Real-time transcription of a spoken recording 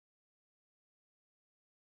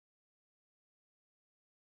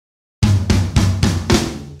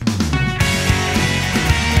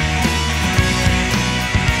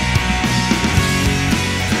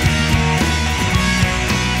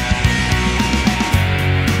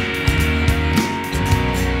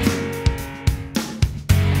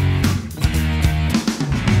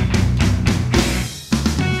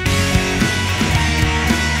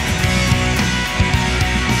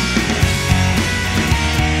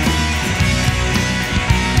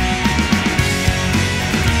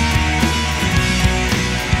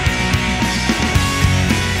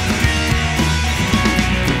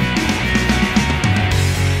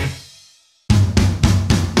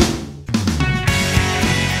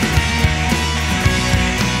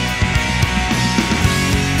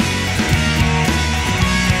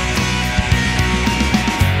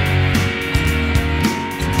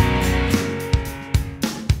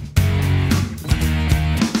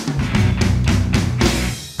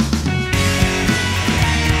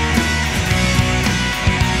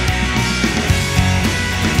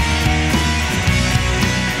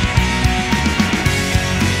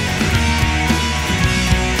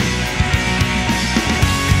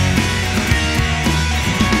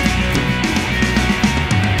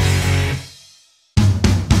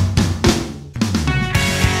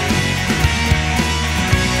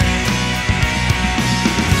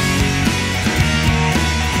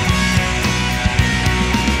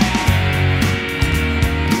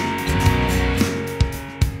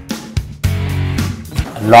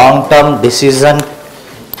Long term decision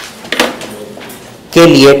के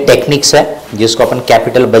लिए techniques है जिसको अपन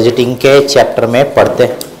कैपिटल बजटिंग के चैप्टर में पढ़ते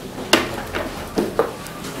हैं।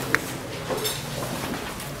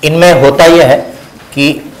 इनमें होता यह है कि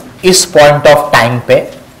इस पॉइंट ऑफ टाइम पे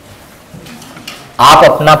आप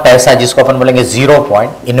अपना पैसा, जिसको अपन बोलेंगे 0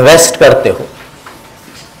 पॉइंट, इन्वेस्ट करते हो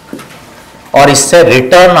और इससे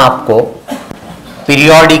रिटर्न आपको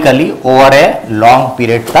periodically over a long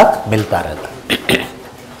period तक मिलता रहता है।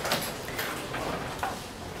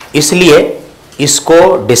 इसलिए इसको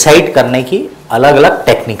डिसाइड करने की अलग अलग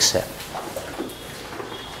टेक्निक्स है,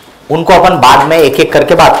 उनको अपन बाद में एक एक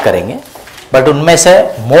करके बात करेंगे, बट उनमें से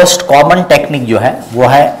मोस्ट कॉमन टेक्निक जो है वो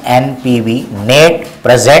है एनपीवी, नेट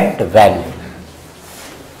प्रेजेंट वैल्यू।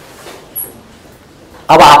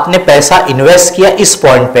 अब आपने पैसा इन्वेस्ट किया इस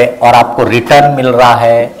पॉइंट पे और आपको रिटर्न मिल रहा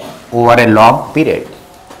है ओवर ए लॉन्ग पीरियड,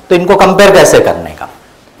 तो इनको कंपेयर कैसे करने का।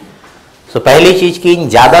 तो पहली चीज की, इन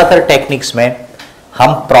ज्यादातर टेक्निक्स में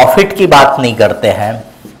हम प्रॉफिट की बात नहीं करते हैं,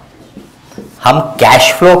 हम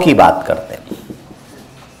कैश फ्लो की बात करते हैं।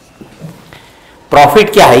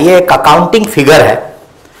 प्रॉफिट क्या है? ये एक अकाउंटिंग फिगर है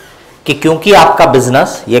कि क्योंकि आपका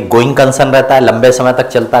बिजनेस ये गोइंग कंसर्न रहता है, लंबे समय तक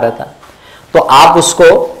चलता रहता है, तो आप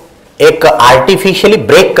उसको एक आर्टिफिशियली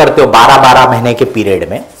ब्रेक करते हो 12-12 महीने के पीरियड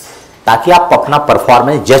में, ताकि आप अपना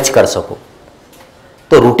परफॉर्मेंस जज कर सको।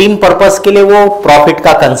 तो रूटीन पर्पस के लिए वो प्रॉफिट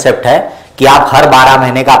का कंसेप्ट है कि आप हर 12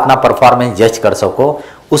 महीने का अपना परफॉर्मेंस जज कर सको।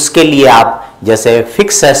 उसके लिए आप जैसे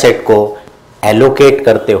फिक्स एसेट को एलोकेट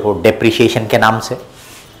करते हो डेप्रिसिएशन के नाम से,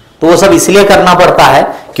 तो वो सब इसलिए करना पड़ता है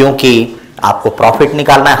क्योंकि आपको प्रॉफिट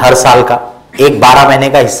निकालना है हर साल का, एक 12 महीने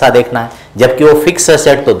का हिस्सा देखना है, जबकि वो फिक्स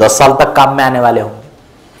एसेट तो 10 साल तक काम में आने वाले होंगे,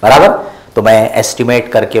 बराबर। तो मैं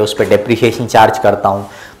एस्टिमेट करके उस पर डेप्रिसिएशन चार्ज करता हूं,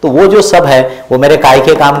 तो वो जो सब है वो मेरे काय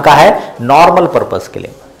के काम का है नॉर्मल पर्पस के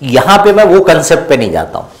लिए। यहां पे मैं वो कंसेप्ट पे नहीं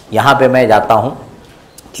जाता हूं, यहां पे मैं जाता हूं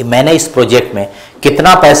कि मैंने इस प्रोजेक्ट में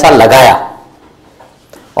कितना पैसा लगाया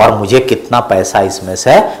और मुझे कितना पैसा इसमें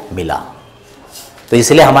से मिला। तो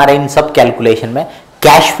इसलिए हमारे इन सब कैलकुलेशन में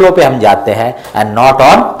कैश फ्लो पे हम जाते हैं एंड नॉट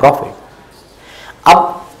ऑन प्रॉफिट।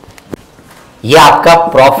 अब ये आपका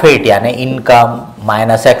प्रॉफिट यानी income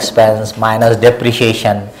minus expense minus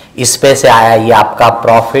depreciation, इस पे से आया ये आपका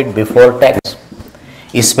प्रॉफिट बिफोर टैक्स।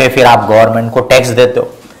 इसमें फिर आप गवर्नमेंट को टैक्स देते हो,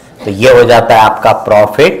 तो ये हो जाता है आपका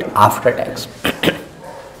प्रॉफिट आफ्टर टैक्स।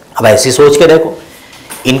 अब ऐसी सोच के देखो,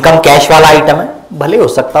 इनकम कैश वाला आइटम है, भले हो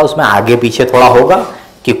सकता है उसमें आगे पीछे थोड़ा होगा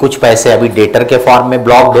कि कुछ पैसे अभी डेटर के फॉर्म में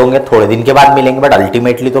ब्लॉक्ड होंगे, थोड़े दिन के बाद मिलेंगे, बट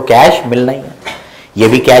अल्टीमेटली तो कैश मिलना ही है। ये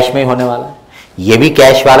भी कैश में ही होने वाला है, ये भी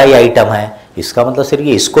कैश वाला ही आइटम है। इसका मतलब सिर्फ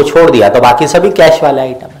ये इसको छोड़ दिया तो बाकी सभी कैश वाले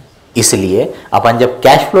आइटम है। इसलिए अपन जब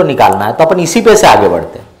कैश फ्लो निकालना है तो अपन इसी पे से आगे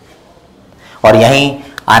बढ़ते हैं, और यहीं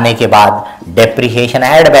आने के बाद डेप्रिसिएशन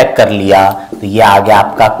ऐड बैक कर लिया तो ये आ गया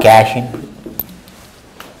आपका कैश इन।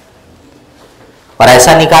 और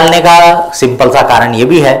ऐसा निकालने का सिंपल सा कारण ये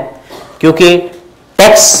भी है क्योंकि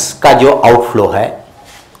टैक्स का जो आउटफ्लो है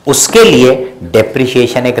उसके लिए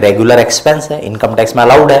डेप्रिसिएशन एक रेगुलर एक्सपेंस है, इनकम टैक्स में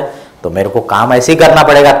अलाउड है, तो मेरे को काम ऐसे ही करना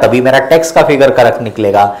पड़ेगा, तभी मेरा टैक्स का फिगर करेक्ट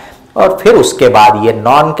निकलेगा। और फिर उसके बाद ये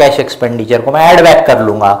नॉन कैश एक्सपेंडिचर को मैं ऐड बैक कर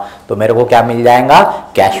लूंगा तो मेरे को क्या मिल जाएगा?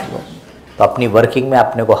 Cash flow. तो अपनी वर्किंग में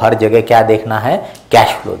अपने को हर जगह क्या देखना है?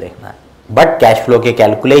 कैश फ्लो देखना है। बट कैश फ्लो के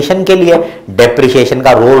कैलकुलेशन के लिए डेप्रिसिएशन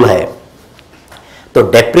का रोल है, तो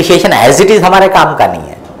डेप्रिसिएशन एज इट इज हमारे काम का नहीं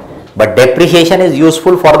है, but depreciation is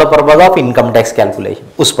useful for the purpose of income tax calculation,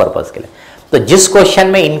 उस पर्पज के लिए। तो जिस क्वेश्चन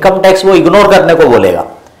में इनकम टैक्स वो इग्नोर करने को बोलेगा,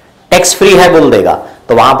 टैक्स फ्री है बोल देगा,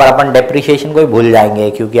 तो वहां पर अपन डेप्रिसिएशन को ही भूल जाएंगे,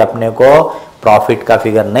 क्योंकि अपने को प्रॉफिट का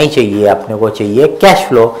फिगर नहीं चाहिए, अपने को चाहिए कैश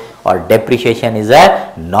फ्लो, और depreciation is a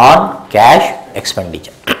non cash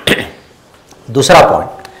expenditure. दूसरा पॉइंट,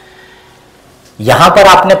 यहां पर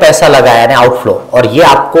आपने पैसा लगाया यानी आउटफ्लो, और ये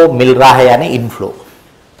आपको मिल रहा है यानी इनफ्लो।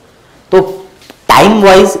 तो time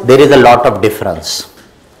wise there is a lot of difference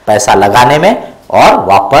पैसा लगाने में और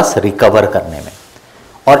वापस रिकवर करने में,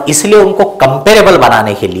 और इसलिए उनको कंपेरेबल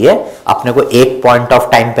बनाने के लिए अपने को एक पॉइंट ऑफ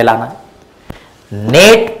टाइम पे लाना है।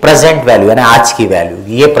 नेट प्रेजेंट वैल्यू यानी आज की वैल्यू,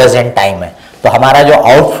 ये प्रेजेंट टाइम है, तो हमारा जो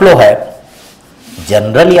आउटफ्लो है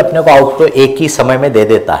जनरली अपने को आउटफ्लो एक ही समय में दे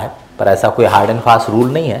देता है, पर ऐसा कोई हार्ड एंड फास्ट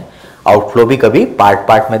रूल नहीं है। आउटफ्लो भी कभी पार्ट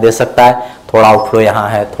पार्ट में दे सकता है, थोड़ा आउटफ्लो यहां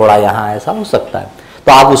है थोड़ा यहां है, ऐसा हो सकता है।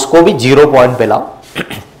 तो आप उसको भी 0 पॉइंट पे लाओ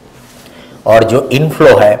और जो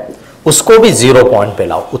इनफ्लो है उसको भी 0 पॉइंट पे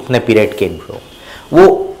लाओ, उतने पीरियड के इनफ्लो।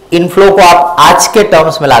 वो इनफ्लो को आप आज के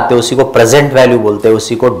टर्म्स में लाते हो, उसी को प्रेजेंट वैल्यू बोलते हैं,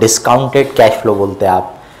 उसी को डिस्काउंटेड कैश फ्लो बोलते हैं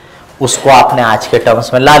आप। उसको आपने आज के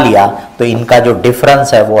टर्म्स में ला लिया तो इनका जो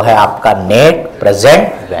डिफरेंस है वो है आपका नेट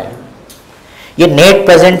प्रेजेंट वैल्यू। ये नेट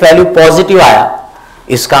प्रेजेंट वैल्यू पॉजिटिव आया,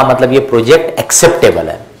 इसका मतलब ये प्रोजेक्ट एक्सेप्टेबल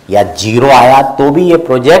है, या 0 आया तो भी ये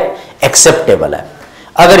प्रोजेक्ट एक्सेप्टेबल है।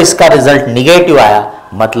 अगर इसका रिजल्ट निगेटिव आया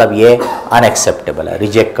मतलब ये अनएक्सेप्टेबल है,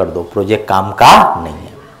 रिजेक्ट कर दो, प्रोजेक्ट काम का नहीं है।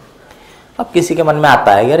 अब किसी के मन में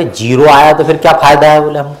आता है यार 0 आया तो फिर क्या फायदा है,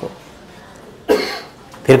 बोले हमको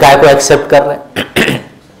फिर काय को एक्सेप्ट कर रहे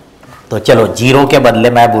तो चलो 0 के बदले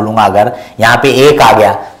मैं बोलूंगा अगर यहाँ पे 1 आ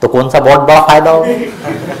गया तो कौन सा बहुत बड़ा फायदा होगा,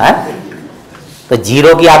 है? तो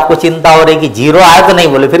 0 की आपको चिंता हो रही कि 0 आया तो नहीं,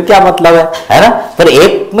 बोले फिर क्या मतलब है ना? फिर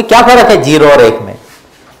 1 में क्या फर्क है 0 और 1 में?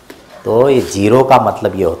 तो ये 0 का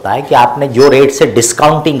मतलब ये होता है कि आपने जो रेट से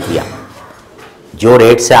डिस्काउंटिंग किया, जो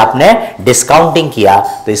रेट से आपने डिस्काउंटिंग किया,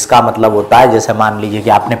 तो इसका मतलब होता है जैसे मान लीजिए कि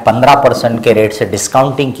आपने 15% के रेट से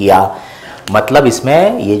डिस्काउंटिंग किया, मतलब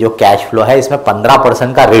इसमें ये जो कैश फ्लो है इसमें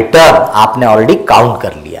 15% का रिटर्न आपने ऑलरेडी काउंट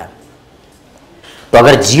कर लिया। तो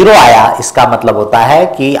अगर 0 आया इसका मतलब होता है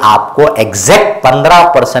कि आपको एग्जैक्ट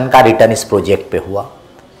 15% का रिटर्न इस प्रोजेक्ट पे हुआ,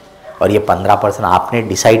 और ये 15% आपने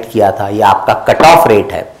डिसाइड किया था, ये आपका कट ऑफ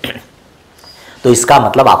रेट है, तो इसका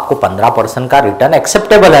मतलब आपको 15% का रिटर्न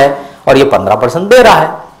एक्सेप्टेबल है और ये 15% दे रहा है।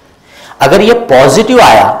 अगर ये पॉजिटिव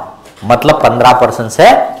आया मतलब 15% से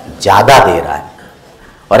ज्यादा दे रहा है,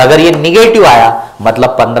 और अगर ये निगेटिव आया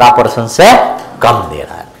मतलब 15% से कम दे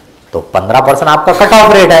रहा है। तो 15% आपका कट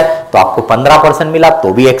ऑफ रेट है, तो आपको 15% मिला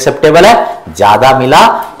तो भी एक्सेप्टेबल है, ज्यादा मिला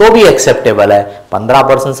तो भी एक्सेप्टेबल है,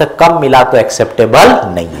 15% से कम मिला तो एक्सेप्टेबल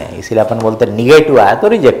नहीं है। इसीलिए अपन बोलते हैं निगेटिव आया तो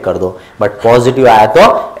रिजेक्ट कर दो, बट पॉजिटिव आया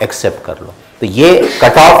तो एक्सेप्ट कर लो। तो ये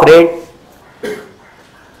cut off rate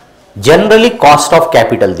generally cost of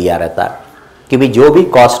capital दिया रहता है कि भी जो भी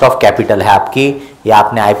कॉस्ट ऑफ कैपिटल है आपकी, या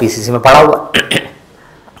आपने आईपीसीसी में पढ़ा हुआ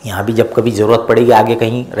यहां भी जब कभी जरूरत पड़ेगी आगे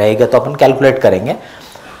कहीं रहेगा तो अपन कैलकुलेट करेंगे।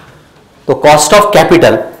 तो कॉस्ट ऑफ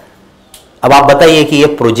कैपिटल, अब आप बताइए कि ये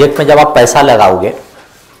प्रोजेक्ट में जब आप पैसा लगाओगे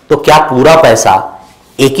तो क्या पूरा पैसा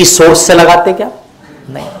एक ही सोर्स से लगाते क्या?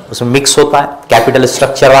 नहीं, उसमें मिक्स होता है, कैपिटल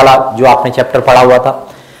स्ट्रक्चर वाला जो आपने चैप्टर पढ़ा हुआ था।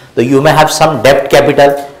 तो यू मे हैव सम डेब्ट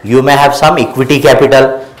capital, you may have some equity capital,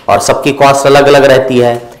 और सबकी कॉस्ट अलग अलग रहती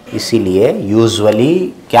है, इसीलिए यूजुअली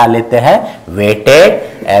क्या लेते हैं,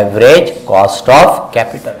 weighted average cost of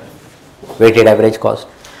capital, weighted average cost.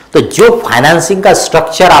 तो जो फाइनेंसिंग का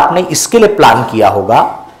स्ट्रक्चर आपने इसके लिए प्लान किया होगा,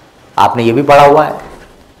 आपने ये भी पढ़ा हुआ है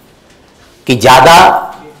कि ज्यादा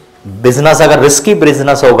बिजनेस अगर रिस्की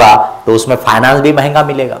बिजनेस होगा तो उसमें फाइनेंस भी महंगा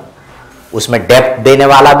मिलेगा, उसमें डेब्ट देने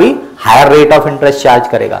वाला भी higher rate of interest charge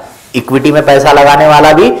करेगा, इक्विटी में पैसा लगाने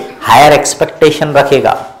वाला भी हायर एक्सपेक्टेशन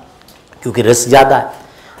रखेगा क्योंकि रिस्क ज्यादा है।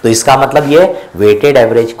 तो इसका मतलब ये weighted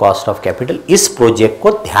average cost of capital इस प्रोजेक्ट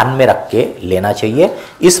को ध्यान में रख के लेना चाहिए।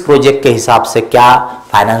 इस प्रोजेक्ट के हिसाब से क्या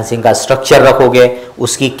फाइनेंसिंग का स्ट्रक्चर रखोगे,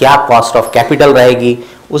 उसकी क्या कॉस्ट ऑफ कैपिटल रहेगी,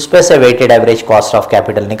 उस पे से weighted average cost of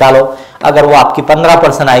capital निकालो। अगर वो आपकी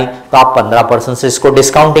 15% आई तो आप 15% से इसको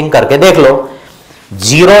डिस्काउंटिंग करके देख लो,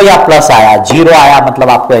 0 या प्लस आया, 0 आया मतलब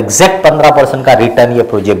आपको एग्जैक्ट 15% का रिटर्न ये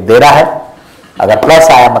प्रोजेक्ट दे रहा है, अगर प्लस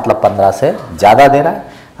आया मतलब 15 से ज्यादा दे रहा है,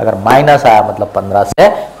 अगर माइनस आया मतलब 15 से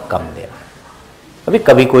कम दे रहा है। अभी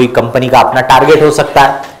कभी कोई कंपनी का अपना टारगेट हो सकता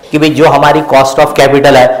है कि भाई जो हमारी कॉस्ट ऑफ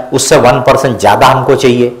कैपिटल है उससे 1% ज्यादा हमको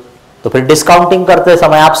चाहिए, तो फिर डिस्काउंटिंग करते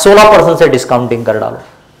समय आप 16% से डिस्काउंटिंग कर डालो।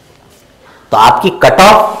 तो आपकी कट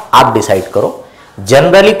ऑफ आप डिसाइड करो।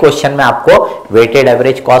 जनरली क्वेश्चन में आपको weighted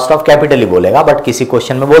average cost of capital ही बोलेगा, बट किसी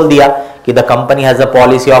क्वेश्चन में बोल दिया कि the company has a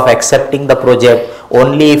policy of accepting the project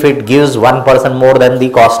only if it gives 1% more than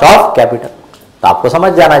the cost of capital. तो आपको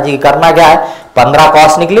समझ जाना चाहिए करना क्या है, 15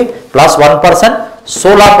 कॉस्ट निकली प्लस 1%,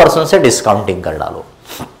 16% से डिस्काउंटिंग कर डालो।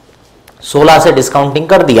 16 से डिस्काउंटिंग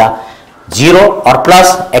कर दिया, 0 और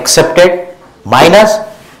प्लस एक्सेप्टेड, माइनस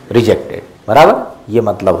रिजेक्टेड, बराबर, ये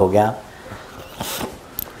मतलब हो गया।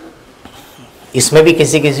 इसमें भी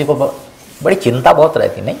किसी किसी को बड़ी चिंता बहुत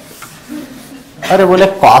रहती, नहीं? अरे बोले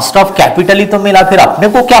कॉस्ट ऑफ कैपिटल ही तो मिला, फिर अपने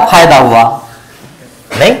को क्या फायदा हुआ?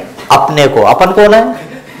 नहीं, अपने को, अपन कौन है?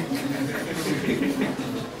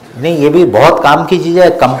 नहीं, ये भी बहुत काम की चीज है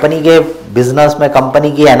कंपनी के बिजनेस में,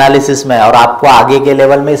 कंपनी की एनालिसिस में, और आपको आगे के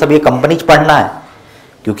लेवल में सब ये कंपनी पढ़ना है,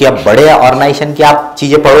 क्योंकि अब बड़े ऑर्गेनाइजेशन की आप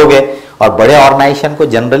चीजें पढ़ोगे, और बड़े ऑर्गेनाइजेशन को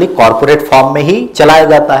जनरली कॉर्पोरेट फॉर्म में ही चलाया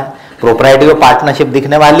जाता है, प्रोप्राइटरी और पार्टनरशिप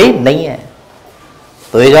दिखने वाली नहीं है।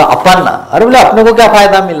 तो ये जो अपन, अरे बोले अपने को क्या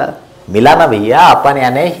फायदा मिला? मिला ना भैया, अपन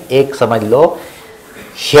यानी एक समझ लो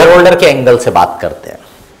शेयर होल्डर के एंगल से बात करते हैं।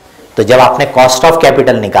 तो जब आपने कॉस्ट ऑफ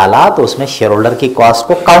कैपिटल निकाला तो उसमें शेयर होल्डर की कॉस्ट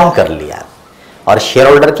को काउंट कर लिया, और शेयर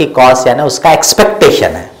होल्डर की कॉस्ट यानी उसका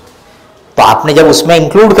एक्सपेक्टेशन है, तो आपने जब उसमें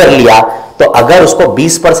इंक्लूड कर लिया, तो अगर उसको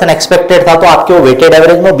 20% एक्सपेक्टेड था तो आपके वेटेड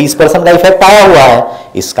एवरेज में 20% का इफेक्ट आया हुआ है,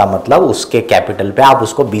 इसका मतलब उसके कैपिटल पे आप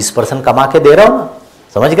उसको 20% कमा के दे रहे हो ना,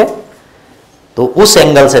 समझ गए? तो उस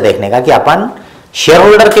एंगल से देखने का कि अपन शेयर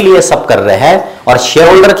होल्डर के लिए सब कर रहे हैं और शेयर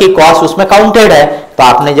होल्डर की कॉस्ट उसमें काउंटेड है, तो तो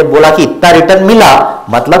आपने जब बोला कि इतना रिटर्न मिला,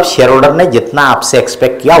 मतलब शेयर होल्डर ने जितना आपसे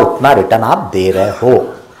एक्सपेक्ट किया उतना रिटर्न आप दे रहे हो।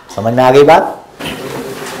 समझ में आ गई बात?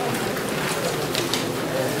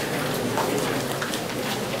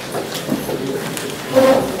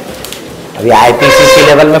 अभी आईपीसीसी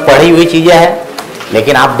लेवल में पढ़ी हुई चीजें हैं,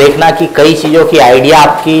 लेकिन आप देखना कि कई चीजों की आइडिया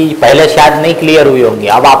आपकी पहले शायद नहीं क्लियर हुई होंगी,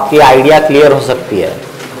 अब आपकी आइडिया क्लियर हो सकती है,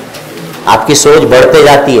 आपकी सोच बढ़ते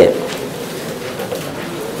जाती है।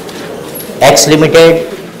 X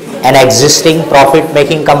limited an existing profit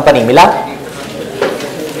making company, मिला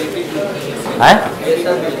है?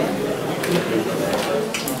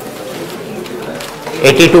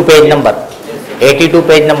 82 पेज नंबर, 82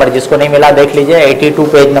 पेज नंबर, जिसको नहीं मिला देख लीजिए, 82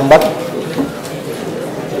 page number.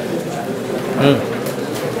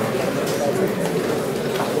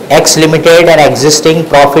 X Limited, an existing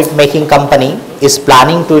profit-making company, is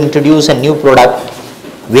planning to introduce a new product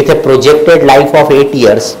with a projected life of 8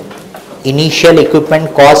 years. Initial equipment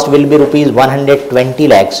cost will be rupees 120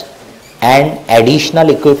 lakhs and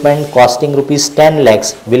additional equipment costing rupees 10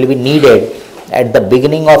 lakhs will be needed at the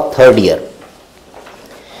beginning of 3rd year.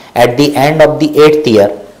 At the end of the 8th year,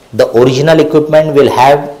 the original equipment will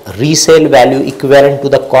have resale value equivalent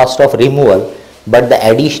to the cost of removal, but the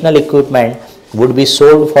additional equipment would be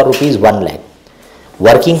sold for rupees 1 lakh.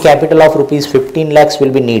 Working capital of rupees 15 lakhs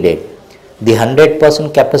will be needed. The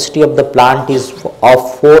 100% capacity of the plant is of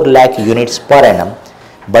 4 lakh units per annum,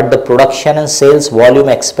 but the production and sales volume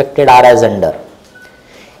expected are as under.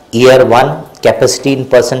 Year 1 capacity in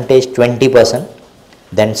percentage 20%,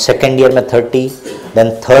 then second year में 30, then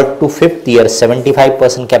third to fifth year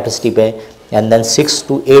 75% capacity पे, and then 6th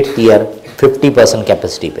to 8th year 50%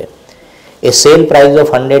 capacity पे. A sale price of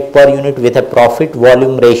 100 per unit with a profit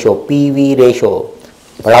volume ratio, PV ratio,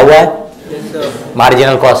 पढ़ा हुआ है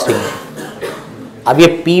marginal costing. अब ये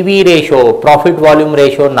PV ratio, profit volume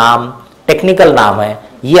ratio नाम technical नाम है,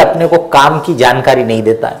 ये अपने को काम की जानकारी नहीं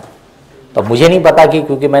देता है। तो मुझे नहीं पता कि,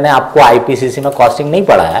 क्योंकि मैंने आपको आईपीसीसी में कॉस्टिंग नहीं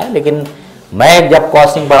पढ़ाया है, लेकिन मैं जब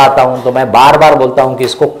कॉस्टिंग पढ़ाता हूं तो मैं बार बार बोलता हूं कि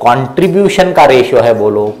इसको कंट्रीब्यूशन का रेशियो है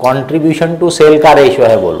बोलो, कंट्रीब्यूशन टू सेल का रेशियो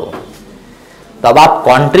है बोलो। तो अब आप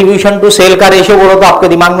कंट्रीब्यूशन टू सेल का रेशियो बोलो तो आपके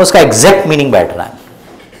दिमाग में उसका एग्जैक्ट मीनिंग बैठ रहा है।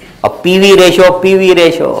 अब पीवी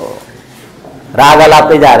रेशियो राग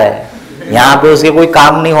अलापे जा रहे हैं, यहां पे उसके कोई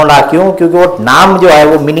काम नहीं हो रहा। क्यों? क्योंकि वो नाम जो है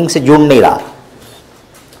वो मीनिंग से जुड़ नहीं रहा।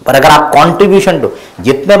 पर अगर आप कंट्रीब्यूशन टू,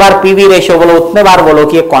 जितने बार पीवी रेशियो बोलो उतने बार बोलो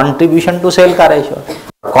कि ये कंट्रीब्यूशन टू सेल का रेशियो।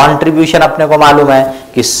 कंट्रीब्यूशन अपने को मालूम है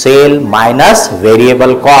कि cell minus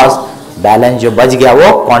variable cost, balance जो बच गया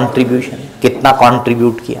वो कंट्रीब्यूशन, कितना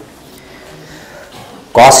कंट्रीब्यूट किया।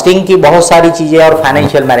 कॉस्टिंग की बहुत सारी चीजें और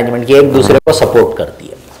फाइनेंशियल मैनेजमेंट की एक दूसरे को सपोर्ट करती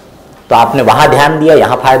है। तो आपने वहां ध्यान दिया,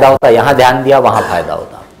 यहां फायदा होता, यहां ध्यान दिया, वहां फायदा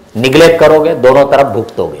होता। निगलेक्ट करोगे दोनों तरफ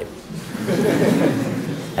भुगतोगे,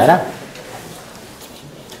 है ना।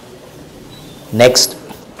 नेक्स्ट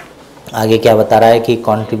आगे क्या बता रहा है कि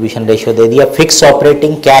कंट्रीब्यूशन रेशियो दे दिया। Fix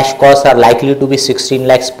operating cash cost are likely to be 16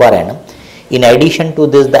 lakhs per annum. In addition to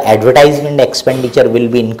this the advertisement expenditure will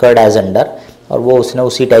be incurred as under, और वो उसने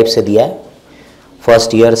उसी टाइप से दिया है,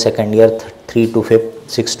 first year, second year, 3 to 5,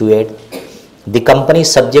 6 to 8. The company is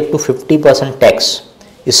subject to 50% tax.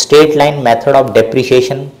 State line method of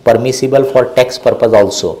depreciation permissible for tax purpose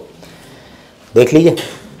also. देख लीजिए,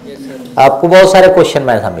 आपको बहुत सारे क्वेश्चन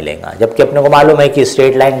में ऐसा मिलेगा, जबकि अपने को मालूम है कि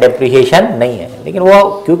स्टेट लाइन डेप्रिसिएशन नहीं है, लेकिन वो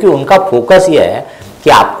क्योंकि उनका फोकस ये है कि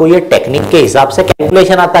आपको ये टेक्निक के हिसाब से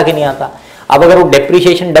कैलकुलेशन आता कि नहीं आता। अब अगर वो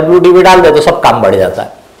डेप्रिसिएशन WDV डाल दे तो सब काम बढ़ जाता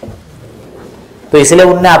है, तो इसलिए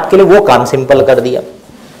उनने आपके लिए वो काम सिंपल कर दिया।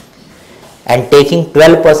 And taking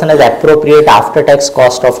 12% as appropriate after tax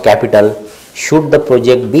cost of capital should the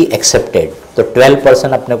project be accepted. तो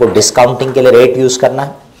 12% अपने को डिस्काउंटिंग के लिए रेट यूज करना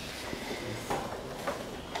है।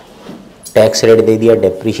 टैक्स रेट दे दिया,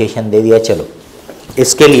 डेप्रिसिएशन दे दिया। चलो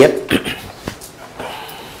इसके लिए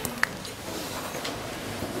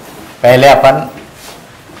पहले अपन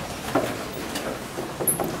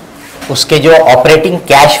उसके जो ऑपरेटिंग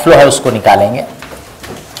कैश फ्लो है उसको निकालेंगे।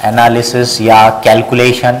 एनालिसिस या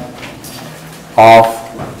calculation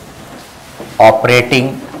of operating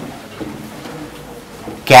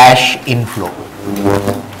cash inflow,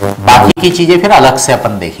 बाकी की चीजें फिर अलग से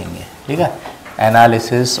अपन देखेंगे, ठीक है।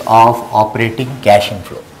 Analysis of operating cash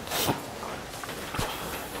inflow.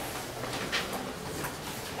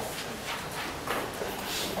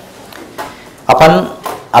 अपन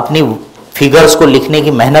अपनी फिगर्स को लिखने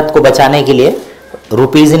की मेहनत को बचाने के लिए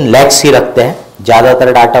रुपीज इन लैक्स ही रखते हैं।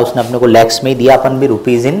 ज्यादातर डाटा उसने अपने को लैक्स में ही दिया, अपन भी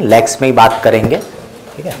रुपीज इन लैक्स में ही बात करेंगे,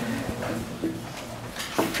 ठीक है।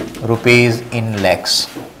 Rupees in lakhs.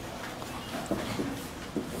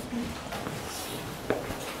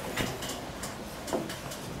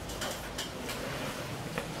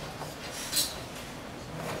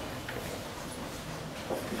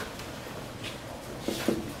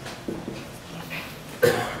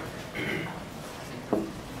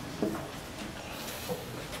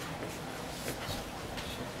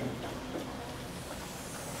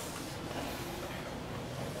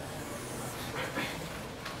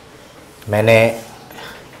 मैंने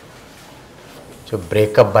जो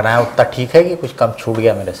ब्रेकअप बनाया उतना ठीक है कि कुछ कम छूट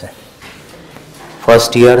गया मेरे से?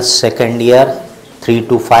 First year, second year, 3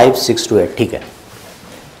 to 5, 6 to 8, ठीक है।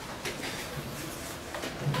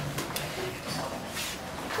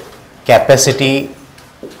 कैपेसिटी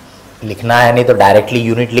लिखना है नहीं तो डायरेक्टली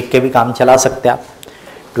यूनिट लिख के भी काम चला सकते हैं आप।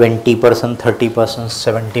 20%, 30%,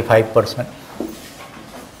 75%।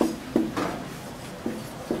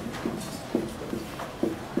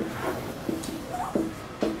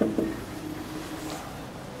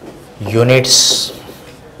 Units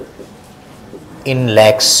in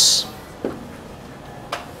lakhs.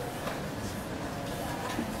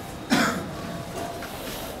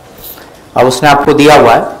 अब उसने आपको दिया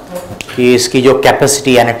हुआ है कि इसकी जो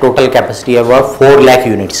कैपेसिटी यानी टोटल कैपेसिटी है वह 4 लाख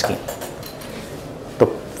यूनिट्स की। तो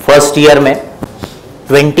फर्स्ट ईयर में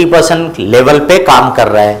 20% लेवल पे काम कर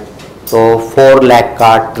रहा है, तो 4 लाख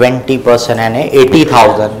का 20% यानी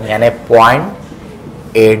 80,000 यानी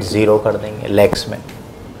 0.80 कर देंगे लैक्स में।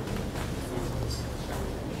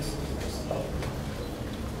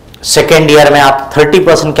 सेकेंड ईयर में आप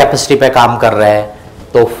 30% कैपेसिटी पे काम कर रहे हैं,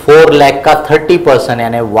 तो 4 लाख का 30%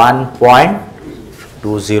 यानी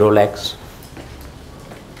 1.20 लैक्स।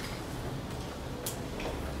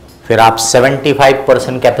 फिर आप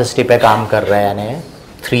 75% कैपेसिटी पे काम कर रहे हैं यानी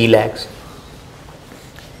 3 लैक्स।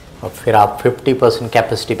 और फिर आप 50%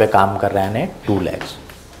 कैपेसिटी पे काम कर रहे हैं यानी 2 लैक्स।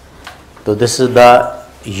 तो this is the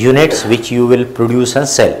units which you will produce and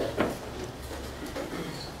cell.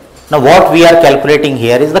 Now what we are calculating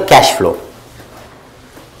here is the cash flow.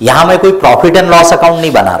 यहां मैं कोई प्रॉफिट एंड लॉस अकाउंट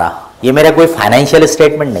नहीं बना रहा, ये मेरा कोई फाइनेंशियल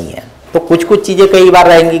स्टेटमेंट नहीं है। तो कुछ कुछ चीजें कई बार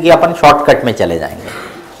रहेंगी कि अपन शॉर्टकट में चले जाएंगे।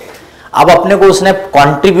 अब अपने को उसने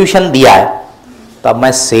कंट्रीब्यूशन दिया है, तो अब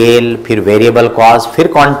मैं सेल, फिर वेरिएबल कॉस्ट, फिर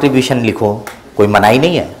कंट्रीब्यूशन लिखूं, कोई मनाही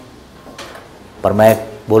नहीं है। पर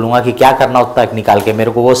मैं बोलूंगा कि क्या करना उतना निकाल के,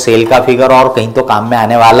 मेरे को वो सेल का फिगर और कहीं तो काम में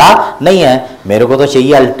आने वाला नहीं है, मेरे को तो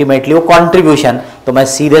चाहिए अल्टीमेटली वो कंट्रीब्यूशन। तो मैं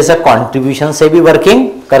सीधे से कंट्रीब्यूशन से भी वर्किंग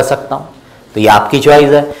कर सकता हूं। तो ये आपकी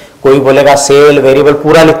चॉइस है। कोई बोलेगा सेल वेरिएबल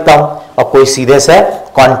पूरा लिखता हूं, और कोई सीधे से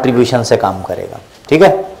कंट्रीब्यूशन से काम करेगा। ठीक है,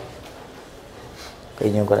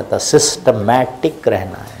 कहीं नहीं करता, सिस्टमैटिक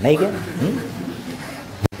रहना है, नहीं क्या?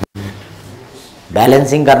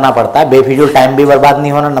 बैलेंसिंग करना पड़ता है, बेफिजूल टाइम भी बर्बाद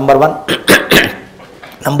नहीं होना, नंबर 1।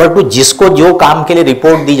 नंबर 2, जिसको जो काम के लिए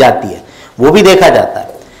रिपोर्ट दी जाती है वो भी देखा जाता है।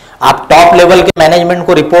 आप टॉप लेवल के मैनेजमेंट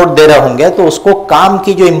को रिपोर्ट दे रहे होंगे तो उसको काम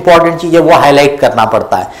की जो इंपॉर्टेंट चीज है वो हाईलाइट करना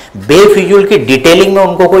पड़ता है। बेफिजूल की डिटेलिंग में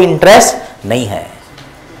उनको कोई इंटरेस्ट नहीं है।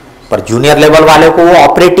 पर जूनियर लेवल वाले को वो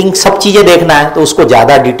ऑपरेटिंग सब चीजें देखना है, तो उसको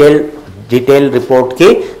ज्यादा डिटेल रिपोर्ट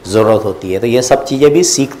की जरूरत होती है। तो ये सब चीजें भी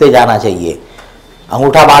सीखते जाना चाहिए।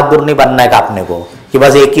 अंगूठा बहादुर नहीं बनना है अपने को कि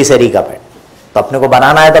बस एक ही सरी का पेट। तो अपने को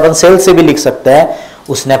बनाना है तो अपन सेल से भी लिख सकते हैं।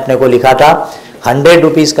 उसने अपने को लिखा था 100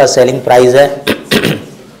 रुपीज का सेलिंग प्राइस है,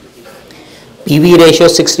 पीवी रेशियो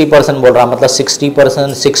 60% बोल रहा, मतलब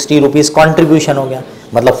 60%, 60 रुपीज कॉन्ट्रीब्यूशन हो गया,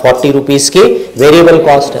 मतलब 40 रुपीज की वेरिएबल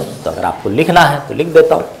कॉस्ट है। तो अगर आपको लिखना है तो लिख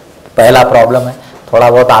देता हूं। पहला प्रॉब्लम है, थोड़ा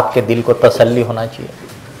बहुत आपके दिल को तसल्ली होना चाहिए।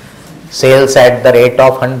 Sales at the rate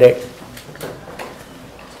of 100,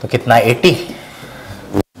 तो कितना? 80,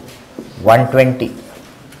 120,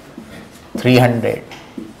 300,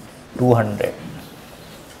 200।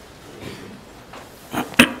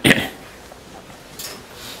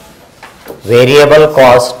 Variable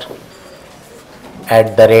cost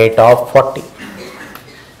at the rate of 40,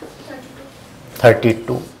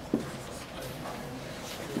 32,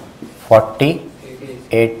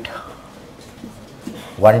 48,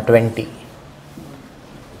 120,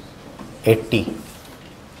 80।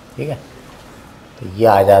 ठीक है, तो ये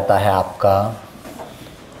आ जाता है आपका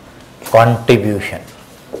कंट्रीब्यूशन।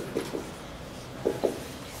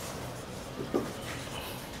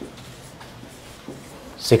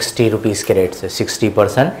 ₹60 के रेट से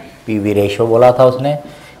 60% पीवी रेशो बोला था उसने,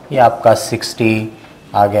 ये आपका 60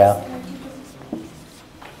 आ गया।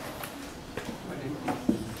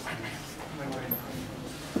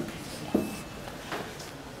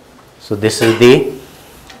 So this is the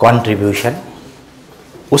contribution,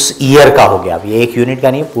 उस ईयर का हो गया। अब ये एक यूनिट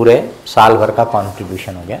का नहीं, पूरे साल भर का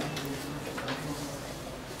कंट्रीब्यूशन हो गया।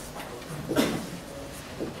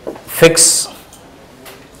 फिक्स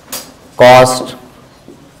कॉस्ट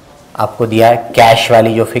आपको दिया है, कैश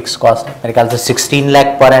वाली जो फिक्स कॉस्ट है, मेरे ख्याल से 16 लाख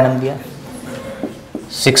पर एनम दिया,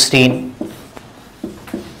 16।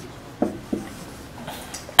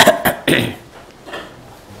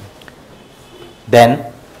 देन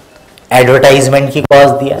एडवर्टाइजमेंट की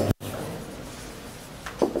कॉस्ट दिया,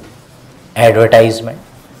 एडवर्टाइजमेंट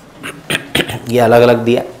ये अलग अलग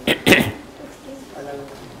दिया,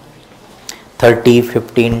 30,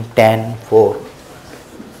 15, 10, 4,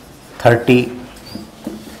 30,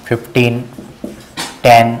 15,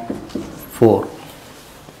 10, 4.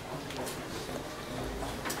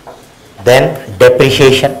 Then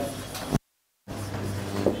depreciation.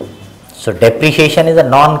 So depreciation is a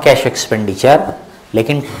non cash expenditure,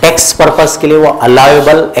 लेकिन टैक्स पर्पस के लिए वो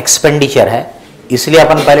अलाउएबल एक्सपेंडिचर है, इसलिए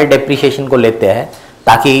अपन पहले डेप्रिसिएशन को लेते हैं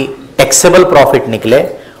ताकि टैक्सेबल प्रॉफिट निकले,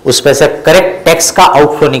 उस पे से करेक्ट टैक्स का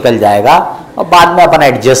आउटफ्लो निकल जाएगा और बाद में अपन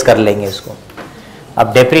एडजस्ट कर लेंगे इसको।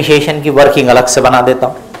 अब डेप्रिसिएशन की वर्किंग अलग से बना देता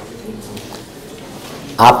हूं।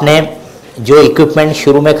 आपने जो इक्विपमेंट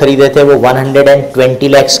शुरू में खरीदे थे वो 120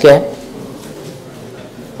 lakhs के हैं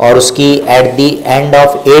और उसकी at the end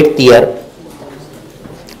of 8th year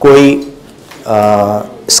कोई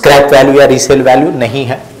स्क्रैप वैल्यू या रीसेल वैल्यू नहीं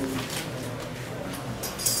है।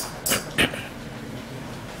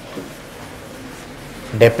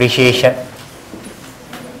 डेप्रिसिएशन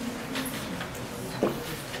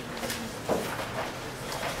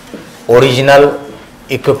ओरिजिनल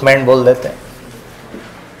इक्विपमेंट बोल देते हैं,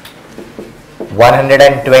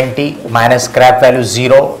 120 minus scrap value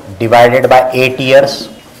 0 divided by 8 years,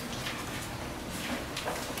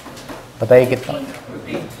 बताइए कितना,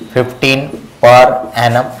 15 per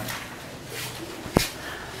annum,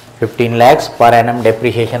 15 lakhs per annum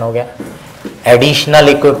depreciation हो गया।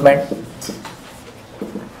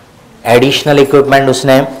 एडिशनल इक्विपमेंट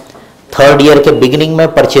उसने 3rd ईयर के बिगिनिंग में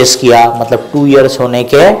परचेस किया, मतलब 2 years होने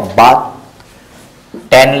के बाद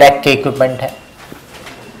 10 lakh के इक्विपमेंट है,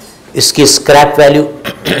 इसकी स्क्रैप वैल्यू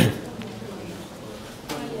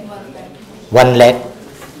 1 lakh,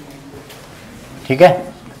 ठीक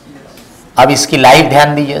है। अब इसकी लाइफ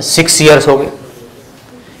ध्यान दीजिए, 6 years हो गए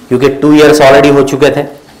क्योंकि 2 years ऑलरेडी हो चुके थे,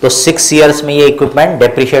 तो 6 years में ये इक्विपमेंट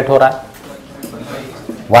डेप्रिशिएट हो रहा है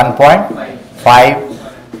 1.5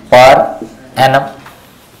 पर एनम।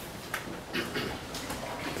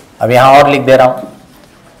 अब यहां और लिख दे रहा हूं,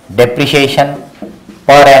 depreciation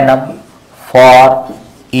per annum for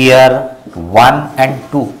year 1 and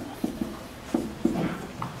 2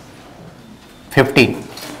 15,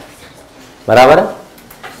 बराबर है।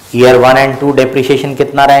 ईयर 1 and 2 डेप्रिसिएशन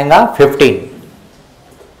कितना रहेगा, 15।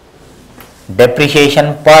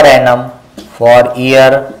 Depreciation per annum for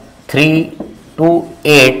year 3 to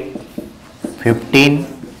 8 15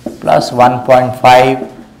 plus 1.5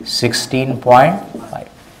 16.5,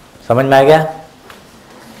 समझ में आ गया।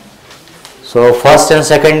 So first and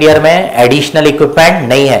second year में एडिशनल इक्विपमेंट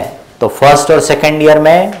नहीं है, तो फर्स्ट और सेकेंड ईयर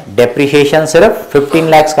में डेप्रिसिएशन सिर्फ 15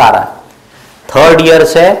 lakhs का आ रहा है। 3rd ईयर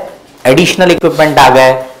से एडिशनल इक्विपमेंट आ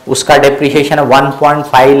गए, उसका डेप्रिसिएशन है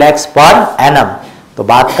 1.5 lakhs पर एनम, तो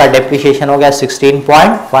बाद का डेप्रिसिएशन हो गया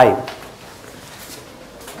 16.5।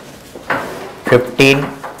 15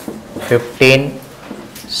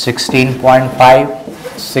 16.5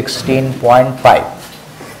 16.5।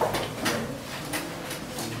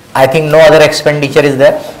 I think no other expenditure is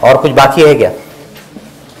there. और कुछ बाकी है क्या?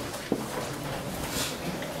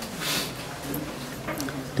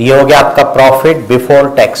 तो ये हो गया आपका प्रॉफिट बिफोर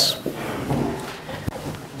टैक्स।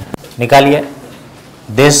 निकालिए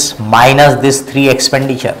this minus this 3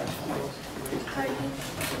 expenditure.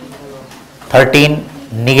 13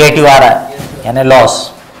 negative आ रहा है यानी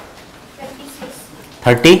लॉस।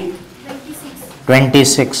 26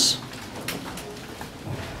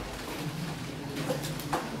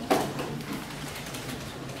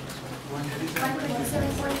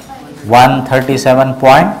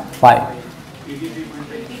 137.5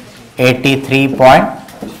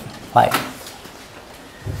 83.5।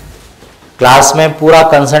 क्लास में पूरा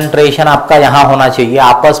कंसंट्रेशन आपका यहां होना चाहिए,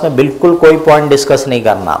 आपस में बिल्कुल कोई पॉइंट डिस्कस नहीं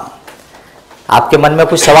करना। आपके मन में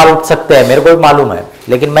कुछ सवाल उठ सकते हैं, मेरे को भी मालूम है,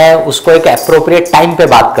 लेकिन मैं उसको एक एप्रोप्रिएट टाइम पे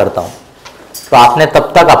बात करता हूं, तो आपने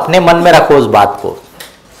तब तक अपने मन में रखो उस बात को,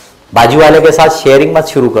 बाजू वाले के साथ शेयरिंग मत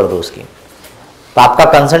शुरू कर दो उसकी। तो आपका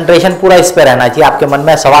कंसंट्रेशन पूरा इस पे रहना चाहिए। आपके मन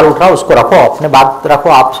में सवाल उठ रहा है उसको रखो, अपने बात रखो,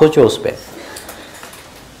 आप सोचो उस पर।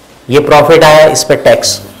 ये प्रॉफिट आया, इस पे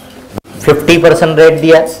टैक्स 50% रेट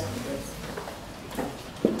दिया,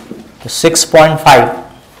 तो 6.5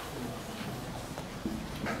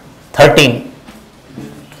 13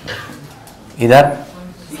 इधर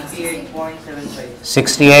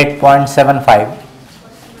 68.75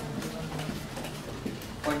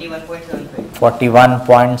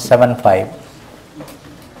 41.75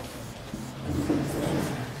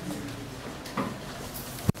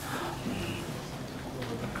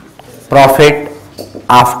 प्रॉफिट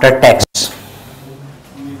आफ्टर टैक्स।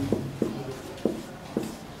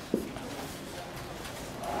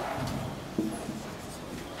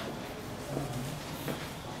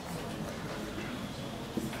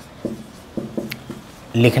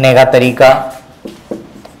 लिखने का तरीका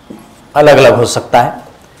अलग अलग हो सकता है।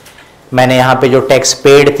 मैंने यहाँ पे जो टैक्स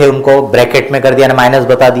पेड थे उनको ब्रैकेट में कर दिया, माइनस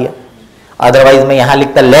बता दिया। अदरवाइज मैं यहाँ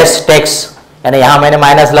लिखता लेस टैक्स, यानी यहाँ मैंने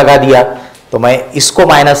माइनस लगा दिया, तो मैं इसको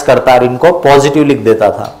माइनस करता और इनको पॉजिटिव लिख देता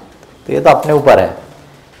था। तो ये तो अपने ऊपर है,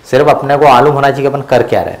 सिर्फ अपने को मालूम होना चाहिए कि अपन कर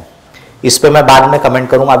क्या रहे हैं। इस पे मैं बाद में कमेंट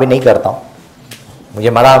करूंगा, अभी नहीं करता हूँ। मुझे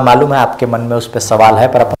मालूम है आपके मन में उस पर सवाल है,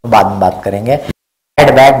 पर अपन बाद में बात करेंगे।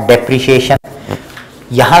 एड बैक डेप्रिसिएशन,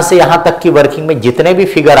 यहां से यहां तक की वर्किंग में जितने भी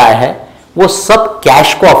फिगर आए हैं वो सब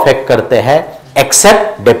कैश को अफेक्ट करते हैं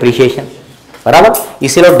एक्सेप्ट डेप्रिसिएशन, बराबर।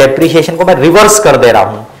 इसीलिए डेप्रिसिएशन को मैं रिवर्स कर दे रहा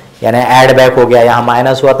हूं, यानी ऐड बैक हो गया, यहां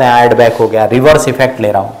माइनस हुआ था यहां ऐड बैक हो गया, रिवर्स इफेक्ट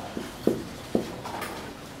ले रहा हूं।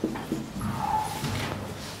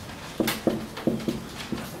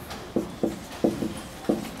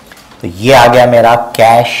 तो ये आ गया मेरा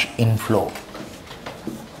कैश इनफ्लो।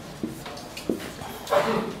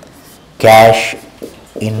 कैश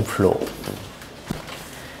इनफ्लो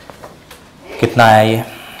कितना है ये?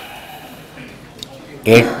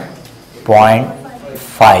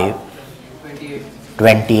 8.5,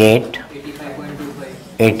 28,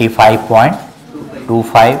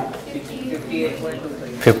 85.25,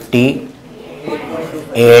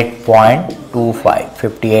 58.25,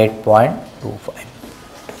 58.25।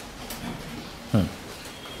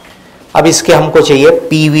 अब इसके हमको चाहिए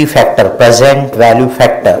PV factor, present value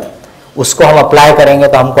factor. उसको हम अप्लाई करेंगे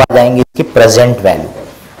तो हमको आ जाएंगे इसकी प्रेजेंट वैल्यू।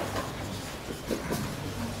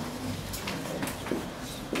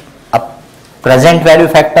 अब प्रेजेंट वैल्यू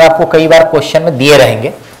फैक्टर आपको कई बार क्वेश्चन में दिए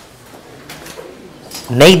रहेंगे,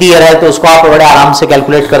 नहीं दिए रहे तो उसको आप बड़े आराम से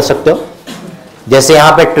कैलकुलेट कर सकते हो। जैसे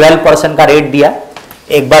यहां पे 12% का रेट दिया,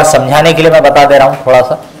 एक बार समझाने के लिए मैं बता दे रहा हूं थोड़ा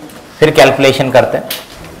सा, फिर कैलकुलेशन करते हैं।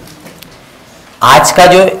 आज का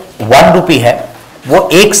जो 1 रुपी है वो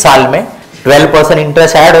एक साल में 12%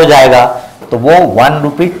 इंटरेस्ट ऐड हो जाएगा, तो वो 1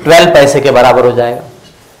 रुपी 12 पैसे के बराबर हो जाएगा,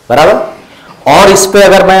 बराबर। और इस पे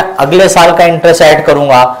अगर मैं अगले साल का इंटरेस्ट ऐड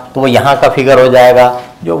करूंगा तो वो यहां का फिगर हो जाएगा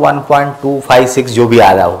जो 1.256 जो भी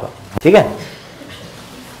आ रहा होगा, ठीक है।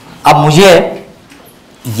 अब मुझे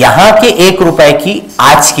यहां के 1 रुपए की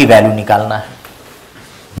आज की वैल्यू निकालना है।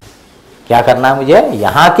 क्या करना है मुझे?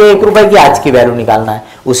 यहां के 1 रुपए की आज की वैल्यू निकालना है,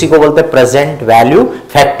 उसी को बोलते हैं प्रेजेंट वैल्यू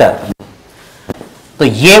फैक्टर। तो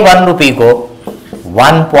ये 1 रुपी को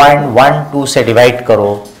 1.12 से डिवाइड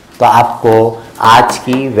करो तो आपको आज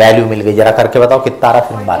की वैल्यू मिल गई। जरा करके बताओ कितना आ रहा,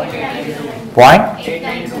 फिर बात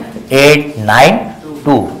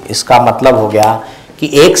 0.892। इसका मतलब हो गया कि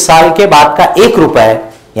एक साल के बाद का 1 रुपए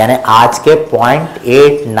यानी आज के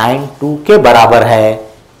 0.892 के बराबर है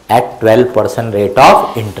एट 12% रेट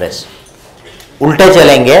ऑफ इंटरेस्ट। उल्टे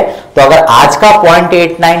चलेंगे तो अगर आज का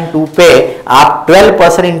 0.892 पे आप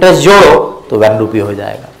 12% इंटरेस्ट जोड़ो तो 1 रुपये हो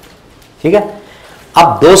जाएगा, ठीक है।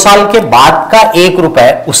 अब 2 साल के बाद का 1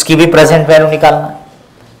 रुपए उसकी भी प्रेजेंट वैल्यू निकालना है,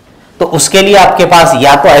 तो उसके लिए आपके पास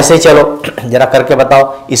या तो ऐसे चलो, जरा करके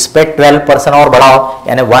बताओ, इस पे 12% और बढ़ाओ,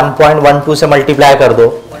 यानी 1.12 से मल्टीप्लाई कर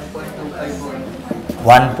दो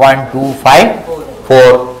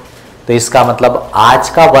 1.254। तो इसका मतलब आज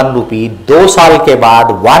का 1 रुपी 2 साल के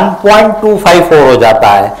बाद 1.254 हो जाता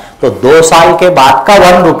है। तो 2 साल के बाद का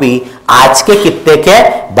 1 रुपी आज के कितने के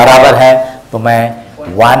बराबर है? तो मैं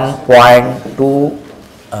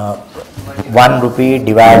 1 रुपी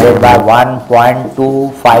डिवाइडेड बाय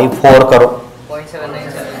 1.254 करो,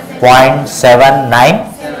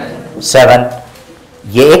 0.797।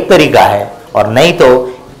 ये एक तरीका है। और नहीं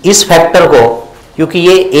तो इस फैक्टर को, क्योंकि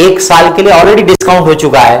ये 1 साल के लिए ऑलरेडी डिस्काउंट हो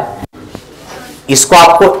चुका है, इसको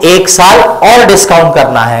आपको 1 साल और डिस्काउंट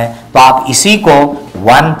करना है, तो आप इसी को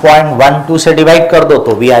 1.12 से डिवाइड कर दो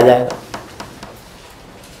तो भी आ जाएगा।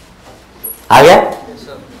 आ गया?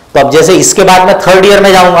 तो अब जैसे इसके बाद मैं 3rd ईयर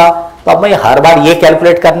में जाऊंगा तो अब मैं हर बार ये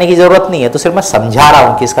कैलकुलेट करने की जरूरत नहीं है, तो सिर्फ मैं समझा रहा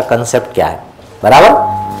हूं कि इसका कंसेप्ट क्या है, बराबर।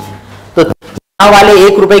 तो यहां वाले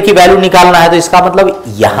 1 रुपए की वैल्यू निकालना है, तो इसका मतलब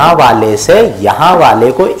यहां वाले से यहां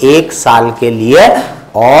वाले को 1 साल के लिए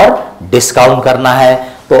और डिस्काउंट करना है।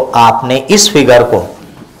 तो आपने इस फिगर को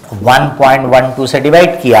 1.12 से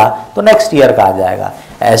डिवाइड किया तो नेक्स्ट ईयर का आ जाएगा।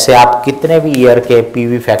 ऐसे आप कितने भी ईयर के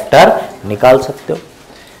पीवी फैक्टर निकाल सकते हो।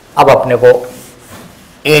 अब अपने को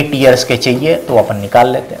 8 ईयर्स के चाहिए तो अपन निकाल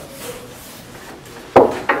लेते हैं।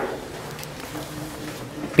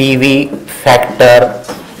 PV factor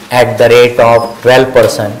at the rate of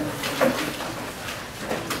 12%,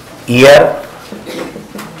 year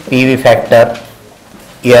PV factor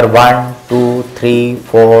year 1, 2, 3,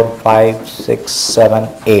 4, 5, 6, 7,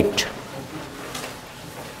 8,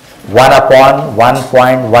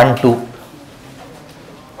 1/1.12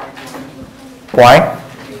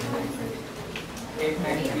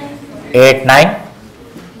 0.89।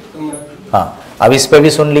 हाँ, अब इस पे भी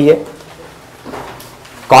सुन लीजिए।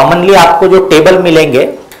 कॉमनली आपको जो टेबल मिलेंगे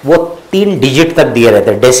वो 3 डिजिट तक दिए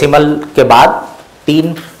रहते हैं, डेसिमल के बाद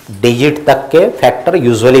 3 डिजिट तक के फैक्टर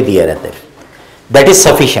यूजुअली दिए रहते हैं, दैट इज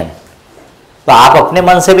सफिशिएंट। तो आप अपने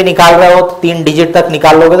मन से भी निकाल रहे हो तो 3 डिजिट तक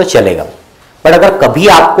निकाल लोगे तो चलेगा, पर अगर कभी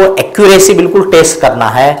आपको एक्यूरेसी बिल्कुल टेस्ट करना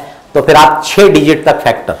है तो फिर आप 6 डिजिट तक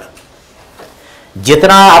फैक्टर,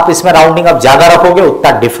 जितना आप इसमें राउंडिंग अप ज्यादा रखोगे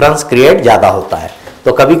उतना डिफरेंस क्रिएट ज्यादा होता है।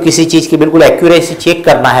 तो कभी किसी चीज की बिल्कुल एक्यूरेसी चेक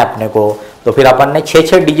करना है अपने को, तो फिर अपन ने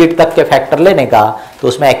 6 डिजिट तक के फैक्टर लेने का, तो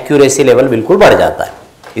उसमें एक्यूरेसी लेवल बिल्कुल बढ़ जाता है।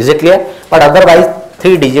 Is it clear? But otherwise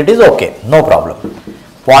 3 digit is okay, no problem.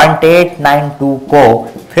 0.892 को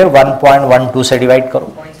फिर 1.12 से डिवाइड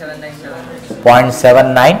करो,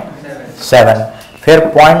 0.797, फिर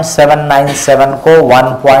 0.797 को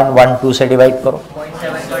 1.12 से डिवाइड करो,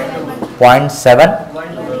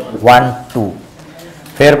 0.712,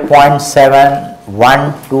 फिर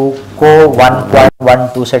 0.712 को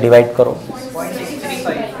 1.12 से डिवाइड करो,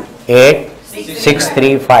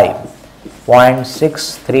 8635,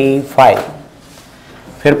 0.635,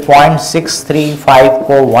 फिर 0.635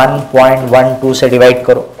 को 1.12 से डिवाइड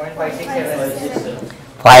करो,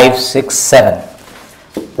 567,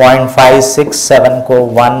 0.567 को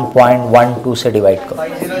 1.12 से डिवाइड करो,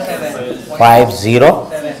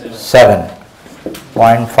 507,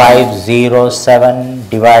 0.507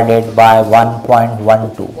 डिवाइडेड बाय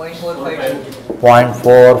 1.12,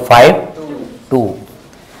 0.452,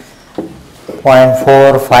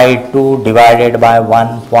 0.452 डिवाइडेड बाय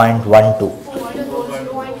 1.12,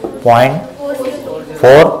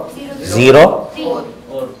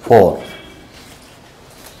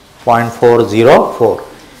 0.404।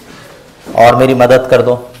 और मेरी मदद कर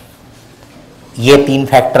दो, ये 3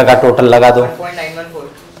 फैक्टर का टोटल लगा दो,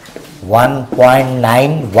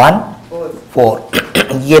 1.914,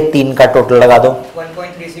 ये 3 का टोटल लगा दो,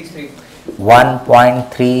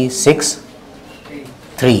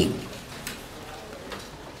 1.363,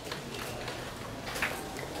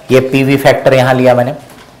 ये पीवी फैक्टर यहां लिया मैंने,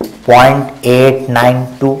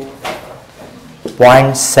 0.892,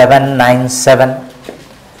 0.797,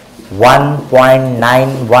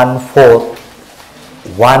 1.914,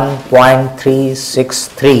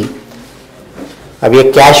 1.363। अब ये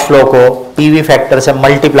कैश फ्लो को पीवी फैक्टर से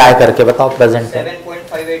मल्टीप्लाई करके बताओ प्रेजेंट है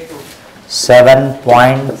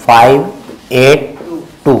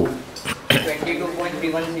 7.582,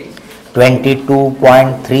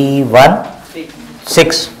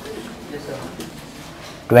 22.316,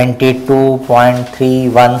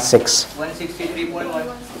 22.316,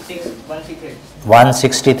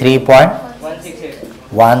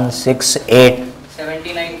 163.168,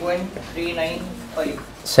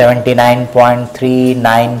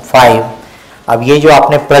 79.395। अब ये जो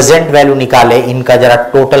आपने प्रेजेंट वैल्यू निकाले इनका जरा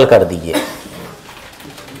टोटल कर दीजिए,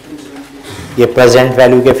 ये प्रेजेंट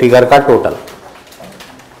वैल्यू के फिगर का टोटल,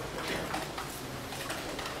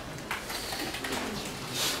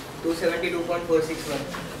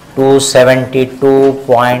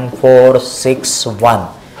 $272.461।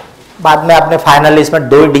 बाद में आपने फाइनल इसमें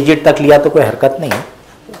 2 डिजिट तक लिया तो कोई हरकत नहीं है,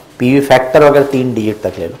 पीवी फैक्टर अगर 3 डिजिट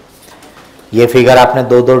तक ले लो, ये फिगर आपने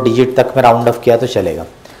 2 डिजिट तक में राउंड ऑफ किया तो चलेगा,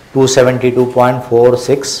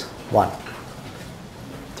 272.461।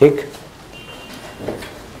 ठीक,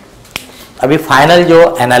 अभी फाइनल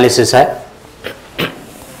जो एनालिसिस है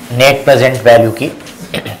नेट प्रेजेंट वैल्यू की,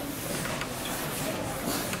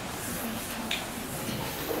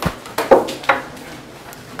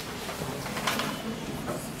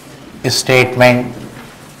 statement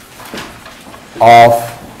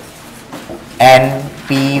of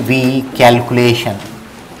NPV calculation,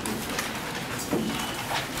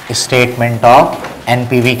 statement of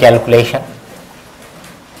NPV calculation,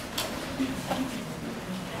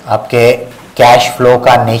 आपके कैश फ्लो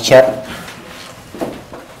का nature,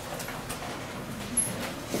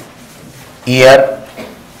 year,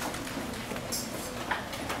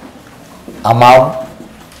 amount,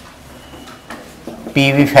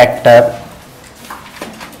 PV factor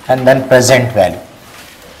and then present value.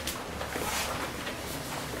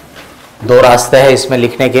 2 रास्ते हैं इसमें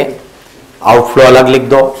लिखने के, आउटफ्लो अलग लिख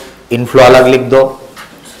दो, इनफ्लो अलग लिख दो,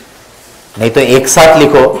 नहीं तो एक साथ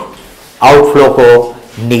लिखो, आउटफ्लो को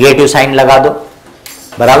निगेटिव साइन लगा दो,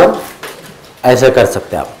 बराबर, ऐसे कर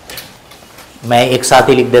सकते हैं आप। मैं एक साथ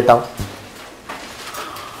ही लिख देता हूं,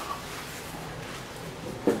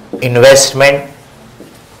 इन्वेस्टमेंट,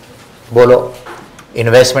 बोलो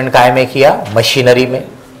इन्वेस्टमेंट काय में किया, मशीनरी में,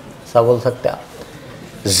 ऐसा बोल सकते हैं आप।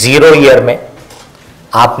 0 ईयर में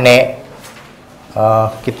आपने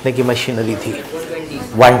कितने की मशीनरी थी,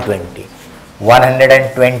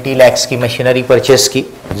 120 लैक्स की मशीनरी परचेस की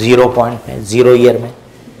 0 ईयर में।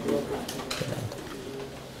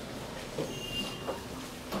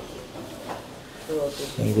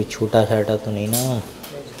 ये कोई छोटा छाटा तो नहीं ना?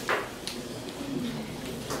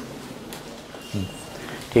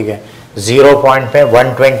 ठीक है, 0 पॉइंट पे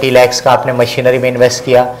 120 लाख का आपने मशीनरी में इन्वेस्ट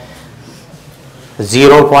किया।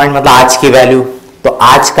 0 पॉइंट मतलब आज की वैल्यू, तो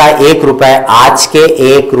आज का 1 रुपए आज के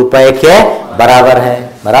 1 रुपए के बराबर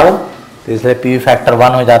है, बराबर। तो इसलिए पी फैक्टर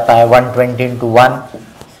 1 हो जाता है। 120 इंटू 1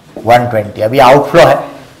 120। अभी आउटफ्लो है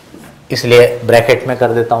इसलिए ब्रैकेट में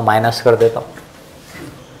कर देता हूं, माइनस कर देता हूं।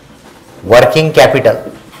 वर्किंग कैपिटल,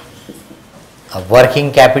 अब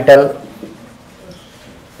वर्किंग कैपिटल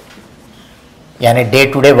यानी डे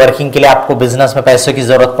टू डे वर्किंग के लिए आपको बिजनेस में पैसों की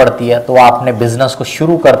जरूरत पड़ती है, तो आपने बिजनेस को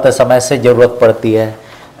शुरू करते समय से जरूरत पड़ती है,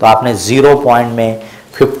 तो आपने 0 पॉइंट में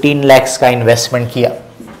 15 लाख का इन्वेस्टमेंट किया।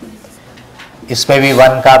 इसमें भी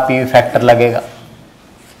 1 का पी फैक्टर लगेगा।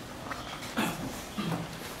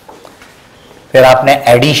 फिर आपने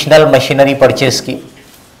एडिशनल मशीनरी परचेस की।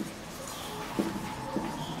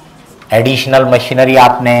 एडिशनल मशीनरी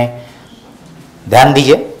आपने, ध्यान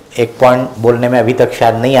दीजिए, एक पॉइंट बोलने में अभी तक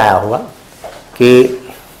शायद नहीं आया होगा कि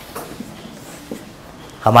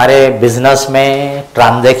हमारे बिजनेस में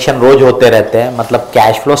ट्रांजैक्शन रोज होते रहते हैं, मतलब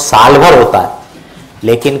कैश फ्लो साल भर होता है,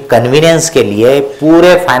 लेकिन कन्वीनियंस के लिए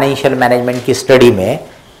पूरे फाइनेंशियल मैनेजमेंट की स्टडी में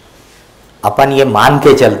अपन ये मान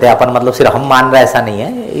के चलते हैं, अपन मतलब सिर्फ हम मान रहे ऐसा नहीं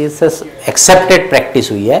है, इस एक्सेप्टेड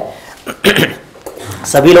प्रैक्टिस हुई है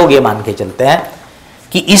सभी लोग ये मान के चलते हैं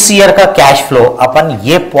कि इस ईयर का कैश फ्लो अपन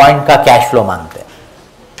ये पॉइंट का कैश फ्लो मानते हैं,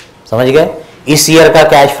 समझ गए? इस ईयर का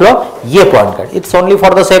कैश फ्लो ये पॉइंट का, it's only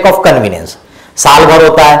for the sake of convenience. साल भर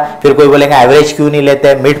होता है, फिर कोई बोलेगा एवरेज क्यों नहीं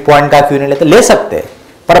लेते, मिड पॉइंट का क्यों नहीं लेते, ले सकते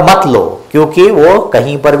पर मत लो, क्योंकि वो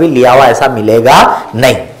कहीं पर भी लिया हुआ ऐसा मिलेगा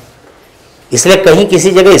नहीं। इसलिए कहीं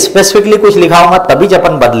किसी जगह स्पेसिफिकली कुछ लिखा होगा तभी जब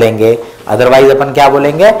अपन बदलेंगे, अदरवाइज अपन क्या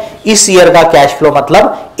बोलेंगे, इस ईयर का कैश फ्लो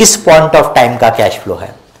मतलब इस पॉइंट ऑफ टाइम का कैश फ्लो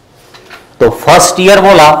है। तो फर्स्ट ईयर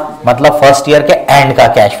बोला मतलब फर्स्ट ईयर के एंड का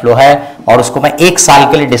कैश फ्लो है, और उसको मैं 1 साल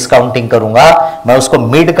के लिए डिस्काउंटिंग करूंगा, मैं उसको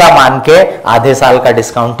मिड का मान के आधे साल का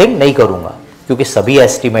डिस्काउंटिंग नहीं करूंगा, क्योंकि सभी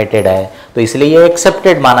एस्टिमेटेड है, तो इसलिए ये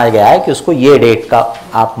एक्सेप्टेड माना गया है कि उसको ये डेट का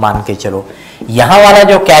आप मान के चलो। यहां वाला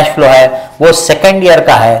जो कैश फ्लो है वो सेकेंड ईयर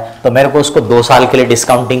का है, तो मेरे को उसको 2 साल के लिए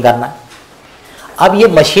डिस्काउंटिंग करना है। अब ये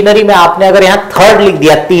मशीनरी में आपने अगर यहां थर्ड लिख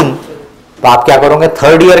दिया 3, तो आप क्या करोगे,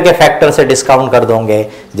 थर्ड ईयर के फैक्टर से डिस्काउंट कर दोगे,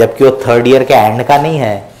 जबकि वो थर्ड ईयर के एंड का नहीं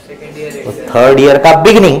है, तो थर्ड ईयर का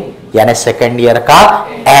बिगिनिंग यानी सेकेंड ईयर का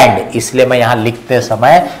एंड, इसलिए मैं यहां लिखते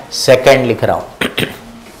समय सेकेंड लिख रहा हूं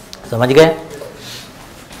समझ गए?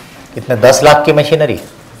 कितने 10 लाख की मशीनरी,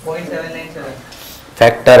 0.797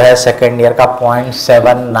 फैक्टर है सेकेंड ईयर का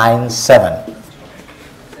 0.797,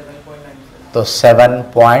 तो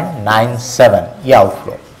 7.97 ये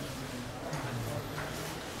आउटफ्लो।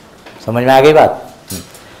 समझ में आ गई बात?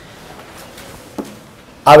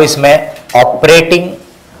 अब इसमें ऑपरेटिंग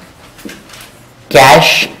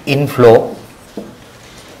कैश इनफ्लो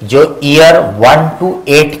जो ईयर 1 to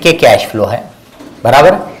 8 के कैश फ्लो है,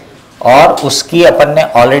 बराबर, और उसकी अपन ने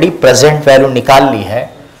ऑलरेडी प्रेजेंट वैल्यू निकाल ली है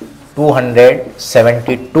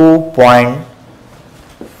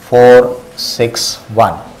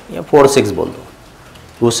 272.461 या 46 बोल दो,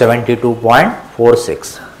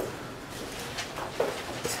 272.46।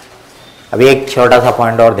 अभी एक छोटा सा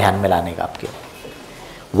पॉइंट और ध्यान में लाने का आपके,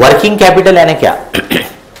 वर्किंग कैपिटल यानी क्या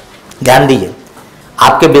ध्यान दीजिए,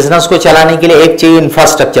 आपके बिजनेस को चलाने के लिए एक चाहिए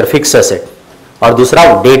इंफ्रास्ट्रक्चर, फिक्स एसेट, और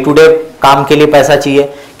दूसरा डे टू डे काम के लिए पैसा चाहिए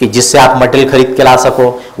कि जिससे आप मटेरियल खरीद के ला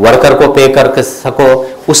सको, वर्कर को पे कर सको,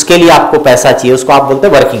 उसके लिए आपको पैसा चाहिए, उसको आप बोलते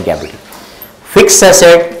हैं वर्किंग कैपिटल। फिक्स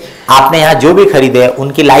एसेट आपने यहां जो भी खरीदे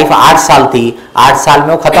उनकी लाइफ 8 साल थी, 8 साल में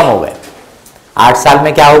वो खत्म हो गए, 8 साल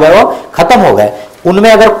में क्या हो गए, वो खत्म हो गए।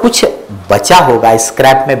 उनमें अगर कुछ बचा होगा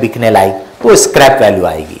स्क्रैप में बिकने लायक, तो स्क्रैप वैल्यू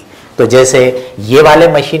आएगी। तो जैसे ये वाले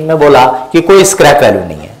मशीन में बोला कि कोई स्क्रैप वैल्यू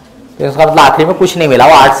नहीं है, तो इसका मतलब आखिरी में कुछ नहीं मिला,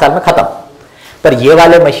 वो 8 साल में खत्म। पर ये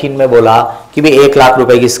वाले मशीन में बोला कि भी 1 लाख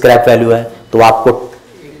रुपए की स्क्रैप वैल्यू है, तो आपको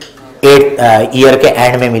 8th ईयर के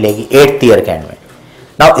एंड में मिलेगी, 8th ईयर के एंड में।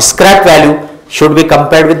 Now scrap value should be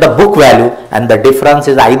compared with the book value and the difference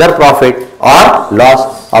is either profit or loss,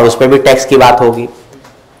 और उस पर भी टैक्स की बात होगी।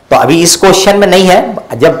 तो अभी इस क्वेश्चन में नहीं है,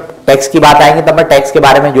 जब टैक्स की बात आएगी तब मैं टैक्स के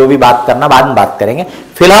बारे में जो भी बात करना बाद में बात करेंगे।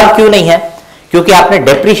 फिलहाल क्यों नहीं है, क्योंकि आपने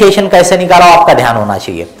डेप्रिसिएशन कैसे निकाला आपका ध्यान होना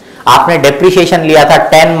चाहिए। आपने डेप्रिसिएशन लिया था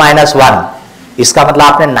 10 - 1, इसका मतलब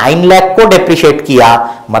आपने 9 लाख को डेप्रिशिएट किया,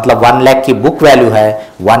 मतलब 1 लाख की बुक वैल्यू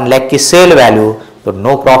है, 1 लाख की सेल वैल्यू, तो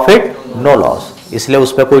नो प्रॉफिट नो लॉस, इसलिए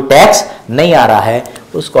उस पर कोई टैक्स नहीं आ रहा है।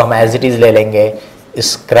 उसको हम एज इट इज ले लेंगे,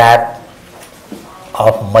 scrap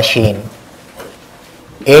of machine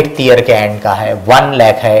 8th year के एंड का है, 1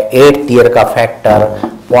 लाख है, 8th ईयर का फैक्टर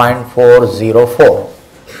 0.404,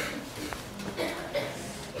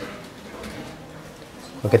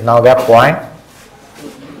 तो कितना हो गया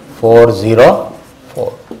 0.404,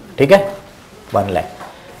 ठीक है 1 लाख।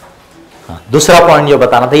 हाँ, दूसरा पॉइंट जो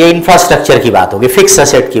बताना था, ये इंफ्रास्ट्रक्चर की बात होगी, फिक्स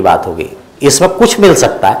एसेट की बात होगी, इसमें कुछ मिल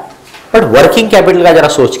सकता है, बट वर्किंग कैपिटल का जरा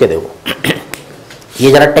सोच के देखो।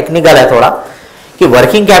 ये जरा टेक्निकल है थोड़ा, कि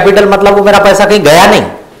वर्किंग कैपिटल मतलब वो मेरा पैसा कहीं गया नहीं,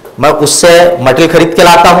 मैं उससे मटेरियल खरीद के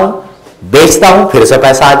लाता हूं, बेचता हूं, फिर से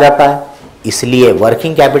पैसा आ जाता है। इसलिए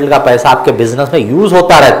वर्किंग कैपिटल का पैसा आपके बिजनेस में यूज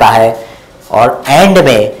होता रहता है, और एंड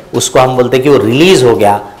में उसको हम बोलते हैं कि वो रिलीज हो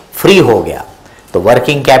गया, फ्री हो गया। तो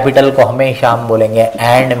वर्किंग कैपिटल को हमेशा हम बोलेंगे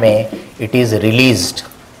एंड में it is released,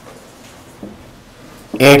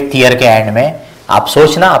 8th year के एंड में। आप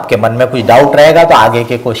सोचना, आपके मन में कुछ डाउट रहेगा तो आगे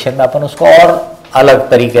के क्वेश्चन में अपन उसको और अलग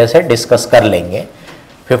तरीके से डिस्कस कर लेंगे।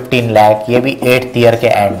 15 लाख, ये भी 8th ईयर के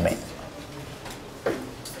एंड में।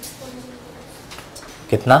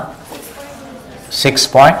 कितना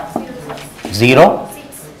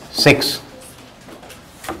 6.06।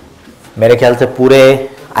 मेरे ख्याल से पूरे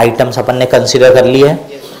आइटम्स अपन ने कंसीडर कर लिए हैं।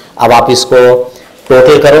 अब आप इसको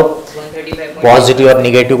टोटल करो, पॉजिटिव और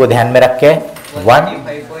निगेटिव को ध्यान में रख के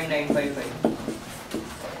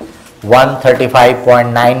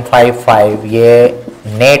 135.955, ये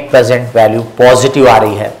नेट प्रेजेंट वैल्यू पॉजिटिव आ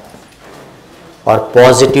रही है, और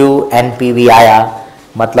पॉजिटिव एनपीवी आया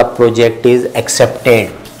मतलब project is accepted,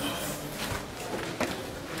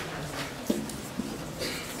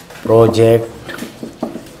 project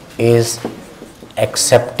is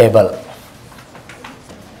acceptable.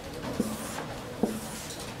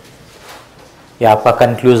 ये आपका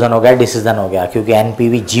कंक्लूजन हो गया, डिसीजन हो गया, क्योंकि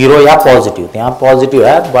एनपीवी 0 या पॉजिटिव, यहाँ पॉजिटिव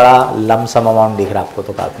है, बड़ा लमसम अमाउंट दिख रहा है आपको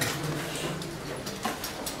तो काफी।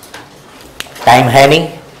 टाइम है नहीं,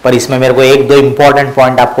 पर इसमें मेरे को 1-2 इंपॉर्टेंट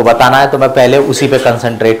पॉइंट आपको बताना है, तो मैं पहले उसी पे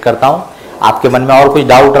कंसंट्रेट करता हूं। आपके मन में और कुछ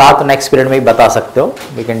डाउट रहा तो नेक्स्ट पीरियड में भी बता सकते हो,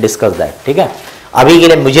 वी कैन डिस्कस दैट, ठीक है। अभी के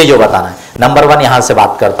लिए मुझे जो बताना है, नंबर 1 यहां से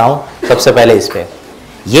बात करता हूं सबसे पहले इस पे।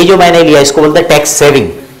 ये जो मैंने लिया इसको बोलते हैं टैक्स सेविंग।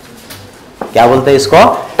 क्या बोलते हैं इसको?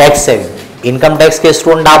 Tax saving. इनकम टैक्स के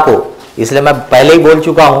स्टूडेंट आप हो, इसलिए मैं पहले ही बोल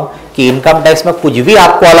चुका हूं कि इनकम टैक्स में कुछ भी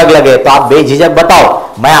आपको अलग लगे तो आप बेझिझक बताओ,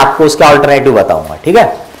 मैं आपको उसका अल्टरनेटिव बताऊंगा, ठीक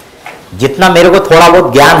है। जितना मेरे को थोड़ा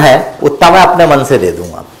बहुत ज्ञान है उतना मैं अपने मन से दे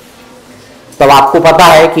दूंगा। तब आपको पता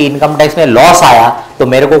है कि इनकम टैक्स में लॉस आया तो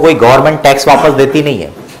मेरे को कोई गवर्नमेंट टैक्स वापस देती नहीं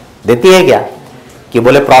है, देती है क्या? कि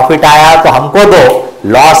बोले प्रॉफिट आया तो हमको दो,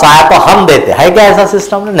 लॉस आया तो हम देते है क्या? ऐसा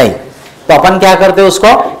सिस्टम नहीं। तो अपन क्या करते,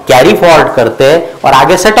 उसको कैरी फॉरवर्ड करते और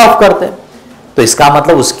आगे सेट ऑफ करते। तो इसका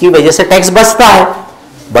मतलब उसकी वजह से टैक्स बचता है,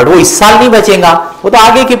 बट वो इस साल नहीं बचेगा, वो तो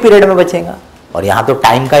आगे के पीरियड में बचेगा। और यहां तो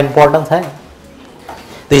टाइम का इंपॉर्टेंस है।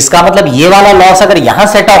 तो इसका मतलब ये वाला लॉस अगर यहां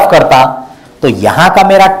सेट ऑफ करता तो यहां का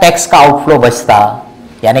मेरा टैक्स का आउटफ्लो बचता,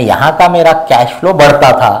 यानी यहां का मेरा कैश फ्लो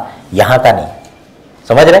बढ़ता था, यहां का नहीं।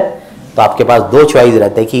 समझ रहे? तो आपके पास दो चॉइस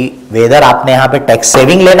रहते कि वेदर आपने यहां पे टैक्स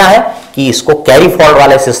सेविंग लेना है कि इसको कैरी फॉरवर्ड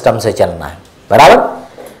वाले सिस्टम से चलना है, बराबर।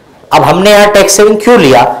 अब हमने यहां टैक्स सेविंग क्यों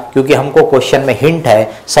लिया? क्योंकि हमको क्वेश्चन में हिंट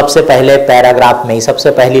है, सबसे पहले पैराग्राफ में,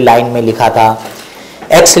 सबसे पहली लाइन में लिखा था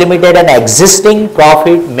x limited an existing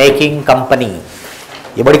profit making company.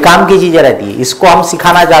 ये बड़ी काम की चीजें रहती है, इसको हम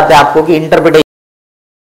सिखाना चाहते हैं आपको कि इंटरप्रिटेशन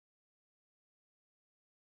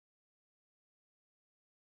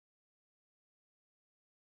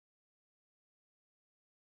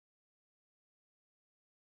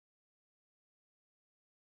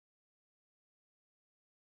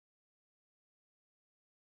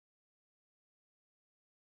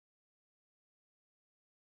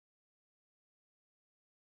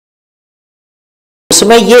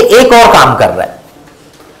उसमें ये एक और काम कर रहा है।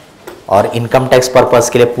 और इनकम टैक्स पर्पस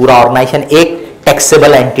के लिए पूरा ऑर्गेनाइजेशन एक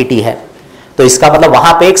टैक्सेबल एंटिटी है। तो इसका मतलब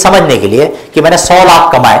वहां पे एक समझने के लिए कि मैंने 100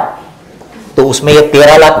 लाख कमाए तो उसमें ये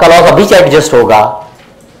 13 लाख का लॉस अभी से एडजस्ट होगा।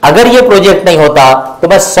 अगर ये प्रोजेक्ट नहीं होता तो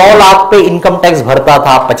मैं 100 लाख पे इनकम टैक्स भरता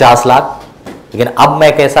था 50 लाख, लेकिन अब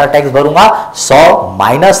मैं कैसा टैक्स भरूंगा? 100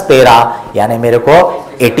 माइनस 13, यानी मेरे को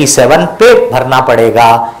 87 पे भरना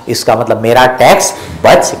पड़ेगा। इसका मतलब मेरा टैक्स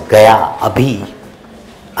बच गया, अभी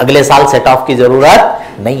अगले साल सेट ऑफ की जरूरत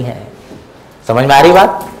नहीं है। समझ में आ रही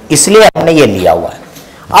बात? इसलिए हमने ये लिया हुआ है।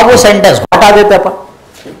 अब वो सेंटेंस हटा देते अपन,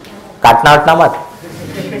 काटना हटना मत,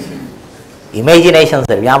 इमेजिनेशन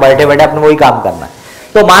सिर्फ, यहां बैठे बैठे अपने वही काम करना है।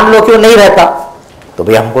 तो मान लो कि वो नहीं रहता तो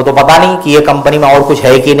भाई हमको तो पता नहीं कि ये कंपनी में और कुछ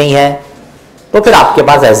है कि नहीं है, तो फिर आपके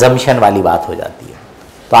पास एजम्पशन वाली बात हो जाती है।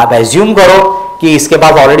 तो आप एज्यूम करो कि इसके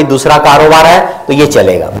पास ऑलरेडी दूसरा कारोबार है तो ये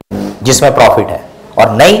चलेगा जिसमें प्रॉफिट है,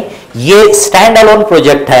 और नहीं ये स्टैंड अलोन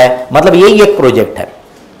प्रोजेक्ट है, मतलब यही एक प्रोजेक्ट है,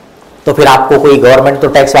 तो फिर आपको कोई गवर्नमेंट तो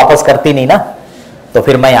टैक्स वापस करती नहीं ना। तो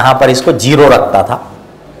फिर मैं यहां पर इसको 0 रखता था।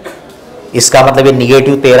 इसका मतलब ये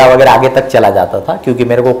निगेटिव 13 वगैरह आगे तक चला जाता था, क्योंकि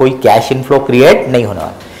मेरे को कोई कैश इनफ्लो क्रिएट नहीं होने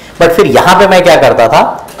वाला। बट फिर यहां पे मैं क्या करता था,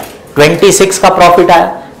 26 का प्रॉफिट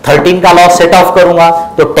आया, 13 का लॉस सेट ऑफ करूंगा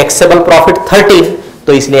तो टैक्सेबल प्रॉफिट 13,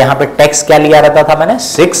 तो इसलिए यहां पे टैक्स क्या लिया रहता था मैंने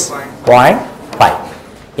 6.5,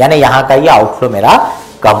 यानी यहां का ये आउटफ्लो मेरा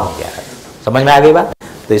कम हो गया है। समझ में आ गई बात?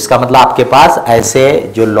 तो इसका मतलब आपके पास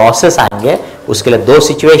ऐसे जो लॉसेस आएंगे उसके लिए दो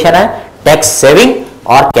सिचुएशन है, टैक्स सेविंग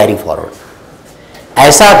और कैरी फॉरवर्ड।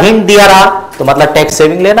 ऐसा हिंट दिया रहा तो मतलब टैक्स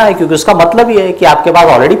सेविंग लेना है, क्योंकि उसका मतलब ये है कि आपके पास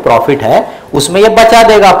ऑलरेडी प्रॉफिट है, उसमें ये बचा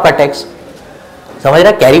देगा आपका टैक्स। समझ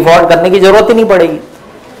रहे? कैरी फॉरवर्ड करने की जरूरत ही नहीं पड़ेगी।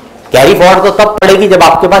 कैरी फॉरवर्ड तो तब पड़ेगी जब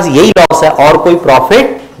आपके पास यही लॉस है और कोई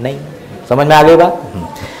प्रॉफिट नहीं। समझ में आ गई बात?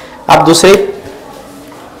 अब दूसरे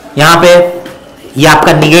यहां पे ये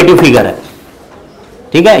आपका निगेटिव फिगर है,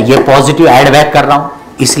 ठीक है, ये पॉजिटिव ऐड बैक कर रहा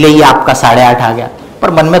हूं इसलिए ये आपका 8.5 आ गया,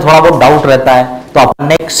 पर मन में थोड़ा बहुत डाउट रहता है तो अपन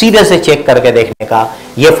ने सीधे से चेक करके देखने का,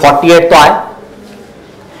 ये 48 तो आए,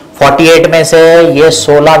 48 में से ये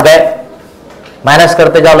 16 गए, माइनस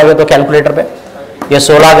करते जाओ लगे तो कैलकुलेटर पे, ये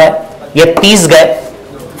 16 गए, ये 30 गए,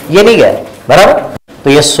 ये नहीं गए, बराबर? तो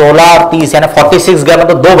ये 16 और 30 यानी 46 गए,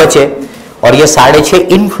 मतलब 2 बचे, और ये 6.5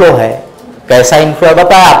 इनफ्लो है। कैसा इनफ्लो है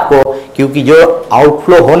बताया आपको, क्योंकि जो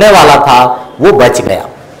आउटफ्लो होने वाला था वो बच गया।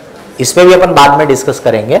 इस पे भी अपन बाद में डिस्कस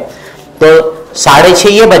करेंगे। तो 6.5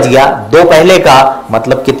 ये बच गया, 2 पहले का,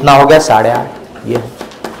 मतलब कितना हो गया 8.5।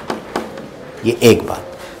 ये एक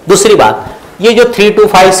बात। दूसरी बात, ये जो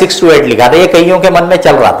 325,628 लिखा था ये कईयों के मन में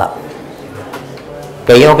चल रहा था,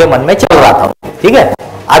 कईयों के मन में चल रहा था, ठीक है।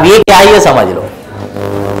 अब ये क्या है ये समझ लो,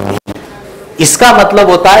 इसका मतलब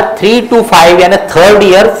होता है 3 to 5 यानी 3rd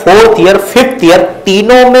year, 4th year, 5th year,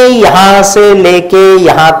 तीनों में यहां से लेके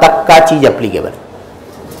यहां तक का चीज एप्लीकेबल।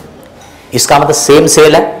 इसका मतलब सेम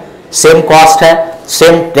सेल है, सेम कॉस्ट है,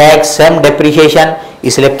 सेम टैक्स, सेम डेप्रिसिएशन,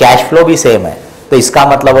 इसलिए कैश फ्लो भी सेम है। तो इसका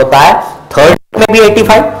मतलब होता है 3rd में भी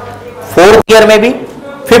 85, 4th ईयर में भी,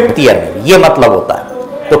 5th ईयर में भी, ये मतलब होता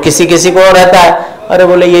है। तो किसी किसी को रहता है, अरे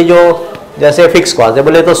बोले ये जो जैसे फिक्स कॉस्ट है,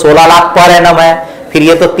 बोले तो 16 लाख पर एनम है, फिर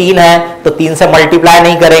ये तो 3 है, तो 3 से मल्टीप्लाई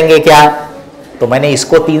नहीं करेंगे क्या? तो मैंने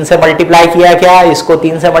इसको 3 से मल्टीप्लाई किया क्या, इसको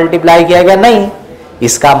 3 से मल्टीप्लाई किया क्या? नहीं।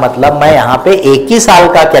 इसका मतलब मैं यहां पे एक ही साल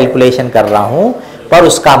का कैलकुलेशन कर रहा हूं, पर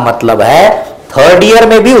उसका मतलब है 3rd ईयर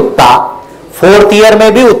में भी उतना, 4th ईयर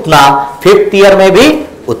में भी उतना, 5th ईयर में भी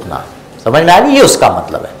उतना। समझ में आ गई? ये उसका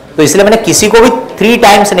मतलब है। तो इसलिए मैंने किसी को भी 3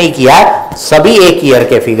 टाइम्स नहीं किया, सभी एक ईयर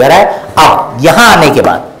के फिगर है। अब यहां आने के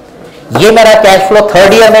बाद ये मेरा कैश फ्लो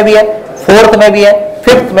 3rd ईयर में भी है, 4th में भी है,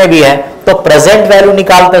 5th में भी है, तो प्रेजेंट वैल्यू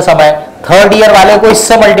निकालते समय 3rd ईयर वाले को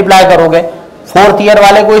इससे मल्टीप्लाई करोगे, 4th ईयर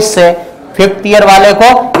वाले को इससे, 5th ईयर वाले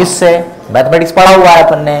को इससे। मैथमेटिक्स पढ़ा हुआ है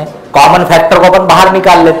अपन ने, कॉमन फैक्टर को अपन बाहर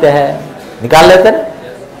निकाल लेते हैं, निकाल लेते हैं।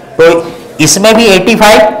 तो इसमें भी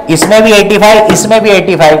 85, इसमें भी 85, इसमें भी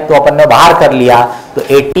 85, तो अपन ने बाहर कर लिया। तो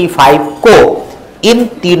 85 को इन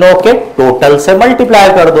तीनों के टोटल से मल्टीप्लाई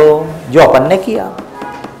कर दो, जो अपन ने किया।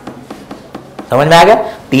 समझ में आ गया?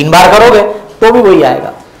 3 बार करोगे तो भी वही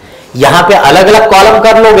आएगा। यहां पे अलग अलग कॉलम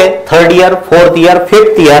कर लोगे, 3rd year, 4th year,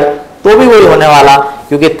 5th year, तो भी वही होने वाला,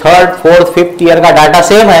 क्योंकि 3rd, 4th, 5th ईयर का डाटा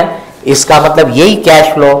सेम है। इसका मतलब यही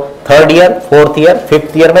cash flow 3rd year, 4th year,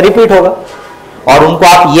 5th year में रिपीट होगा, और उनको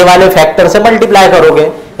आप ये वाले फैक्टर से मल्टीप्लाई करोगे,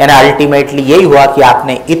 यानी अल्टीमेटली यही हुआ कि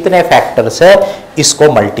आपने इतने फैक्टर से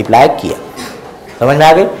इसको मल्टीप्लाई किया। समझ में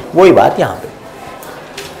आ गई? वही बात यहां पे,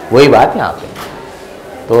 वही बात यहां पे।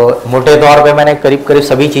 तो मोटे तौर पे मैंने करीब करीब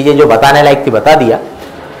सभी चीजें जो बताने लायक थी बता दिया।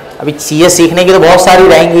 अभी चीजें सीखने की तो बहुत सारी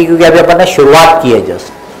रहेंगी, क्योंकि अभी अपन ने शुरुआत की है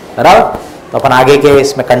जस्ट, बराबर। तो अपन आगे के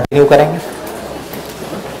इसमें कंटिन्यू करेंगे।